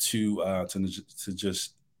to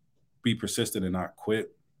just be persistent and not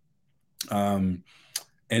quit. And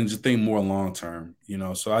just think more long term,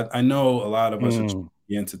 So I know a lot of us are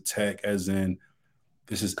into tech, as in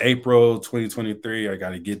this is April 2023. I got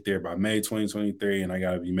to get there by May 2023, and I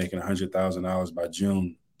got to be making $100,000 by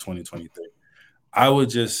June 2023. I would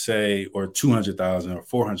just say, or 200,000 or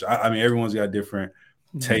 400. I mean, everyone's got different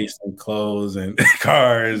tastes in clothes and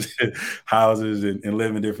cars, and houses, and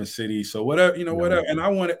live in different cities. So whatever, whatever. And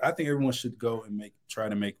I think everyone should go and try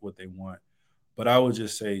to make what they want. But I would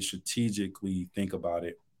just say strategically think about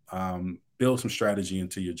it. Build some strategy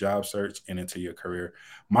into your job search and into your career.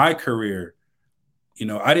 My career,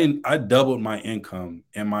 I doubled my income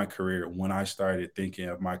in my career when I started thinking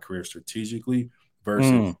of my career strategically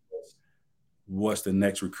versus what's the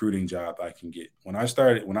next recruiting job I can get. When I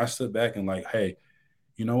stood back and like, hey,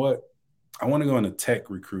 you know what? I want to go into tech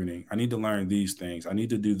recruiting. I need to learn these things. I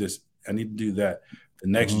need to do this. I need to do that. The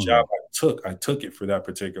next job I took it for that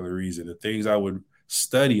particular reason. The things I would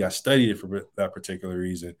study, I studied it for that particular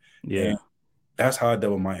reason. Yeah. And that's how I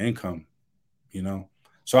doubled my income,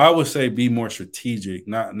 So I would say be more strategic,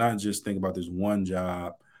 not just think about this one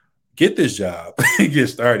job. Get this job and get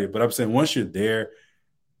started. But I'm saying once you're there,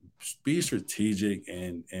 be strategic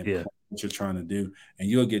and plan what you're trying to do, and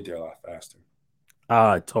you'll get there a lot faster.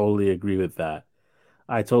 I totally agree with that.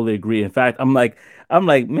 I totally agree. In fact, I'm like,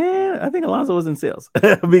 man, I think Alonzo was in sales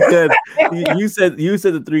because you said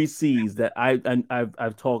the 3 C's that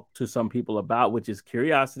I've talked to some people about, which is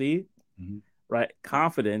curiosity, right?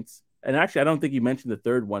 Confidence. And actually, I don't think you mentioned the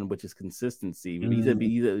third one, which is consistency. He said,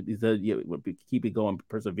 keep it going,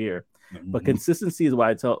 persevere. But consistency is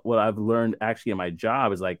what I've learned actually in my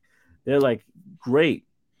job is like, they're like, great.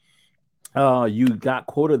 You got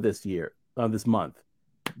quota this year, this month.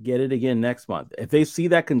 Get it again next month. If they see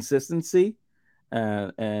that consistency,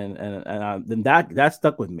 then that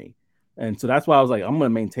stuck with me. And so that's why I was like, I'm going to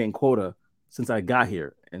maintain quota since I got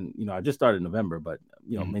here. And, I just started in November, but,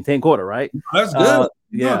 maintain quota, right? That's good.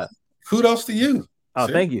 Yeah. Kudos to you. Oh,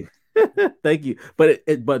 thank you. Thank you.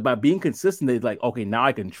 But by being consistent, it's like, okay, now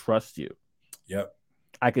I can trust you. Yep.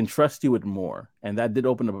 I can trust you with more. And that did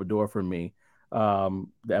open up a door for me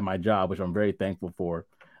at my job, which I'm very thankful for.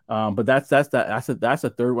 But that's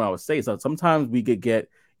the third one I would say. So sometimes we could get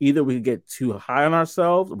too high on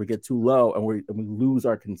ourselves or we get too low and we lose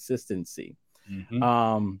our consistency.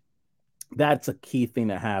 That's a key thing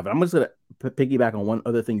to have. And I'm just going to piggyback on one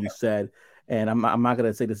other thing you said. And I'm not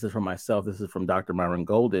going to say this is from myself. This is from Dr. Myron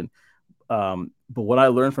Golden. But what I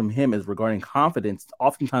learned from him is regarding confidence.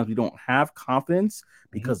 Oftentimes we don't have confidence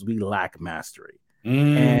because we lack mastery.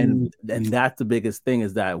 And that's the biggest thing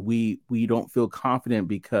is that we don't feel confident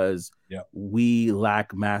because we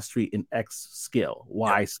lack mastery in X skill,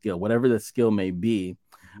 Y skill, whatever the skill may be.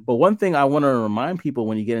 But one thing I want to remind people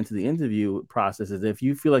when you get into the interview process is if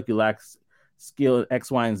you feel like you lack skill in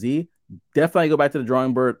X, Y, and Z, definitely go back to the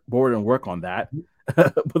drawing board and work on that.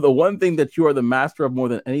 But the one thing that you are the master of more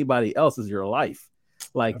than anybody else is your life.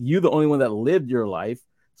 Like, you're the only one that lived your life.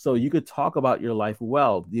 So you could talk about your life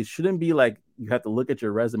well. It shouldn't be like you have to look at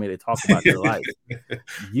your resume to talk about your life.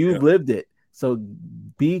 You lived it. So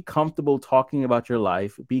be comfortable talking about your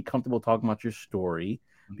life. Be comfortable talking about your story,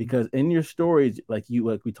 because in your stories, like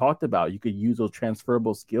we talked about, you could use those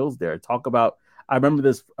transferable skills there. Talk about, I remember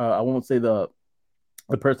this, I won't say the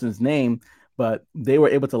person's name, but they were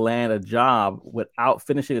able to land a job without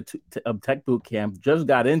finishing a tech boot camp, just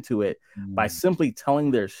got into it by simply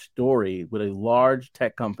telling their story with a large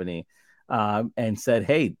tech company, and said,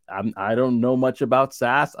 hey, I don't know much about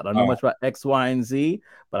SaaS. I don't know much about X, Y, and Z,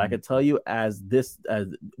 but I can tell you as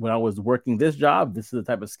when I was working this job, this is the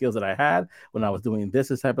type of skills that I had. When I was doing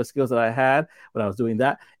this type of skills that I had. When I was doing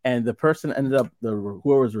that. And the person ended up,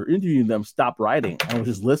 whoever were interviewing them stopped writing and was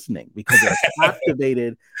just listening because they're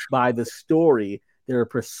captivated by the story. They're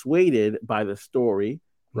persuaded by the story,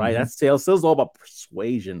 right? That's sales. Sales is all about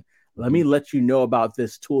persuasion. Let me let you know about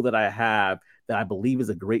this tool that I have that I believe is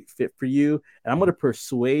a great fit for you. And I'm going to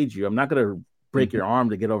persuade you. I'm not going to break your arm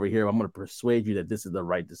to get over here. I'm going to persuade you that this is the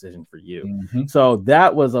right decision for you. So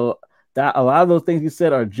that was a lot of those things you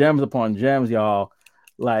said are gems upon gems, y'all.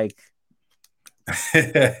 Like,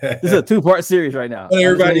 this is a 2-part series right now.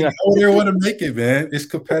 Everybody out there want to make it, man. It's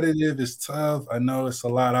competitive. It's tough. I know it's a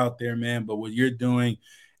lot out there, man. But what you're doing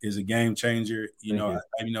is a game changer. You know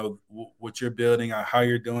what you're building, how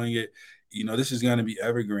you're doing it. You know, this is going to be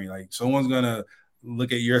evergreen. Like, someone's going to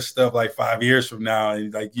look at your stuff like 5 years from now,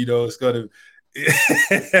 and like, you know, it's going to,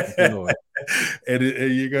 and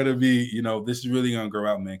you're going to be, you know, this is really going to grow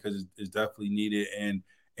out, man, because it's definitely needed.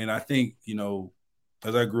 And I think, you know,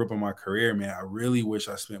 as I grew up in my career, man, I really wish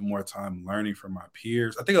I spent more time learning from my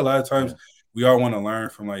peers. I think a lot of times we all want to learn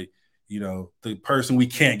from, like, you know, the person we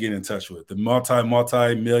can't get in touch with, the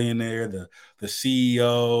multi-millionaire, the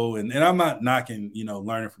CEO. And I'm not knocking, you know,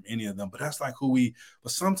 learning from any of them, but that's like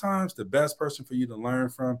but sometimes the best person for you to learn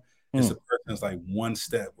from is a person that's like 1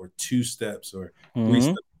 step or 2 steps or 3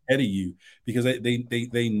 steps ahead of you, because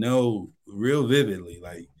they know real vividly,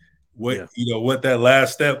 like, what, you know, what that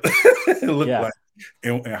last step look like,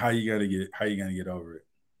 and how you gonna get over it.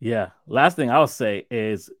 Yeah. Last thing I'll say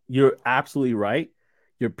is you're absolutely right.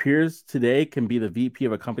 Your peers today can be the VP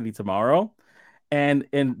of a company tomorrow. And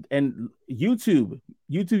YouTube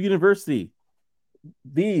University,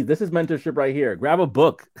 this is mentorship right here. Grab a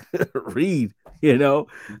book, read, you know,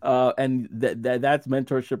 and that's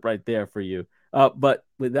mentorship right there for you. But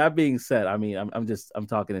with that being said, I mean, I'm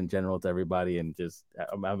talking in general to everybody, and just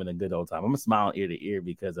I'm having a good old time. I'm smiling ear to ear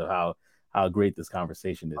because of how great this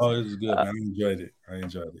conversation is. Oh, this is good, man. I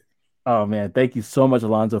enjoyed it. Oh man, thank you so much,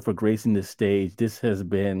 Alonzo, for gracing this stage. This has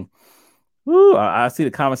been, I see the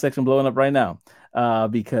comment section blowing up right now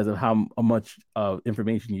because of how much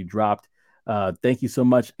information you dropped. Thank you so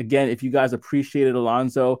much. Again, if you guys appreciated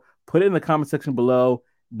Alonzo, put it in the comment section below.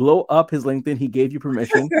 Blow up his LinkedIn. He gave you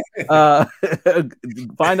permission.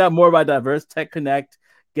 Find out more about Diverse Tech Connect.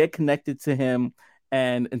 Get connected to him.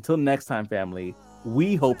 And until next time, family,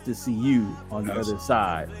 we hope to see you on the other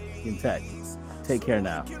side in tech. Take care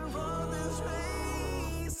now.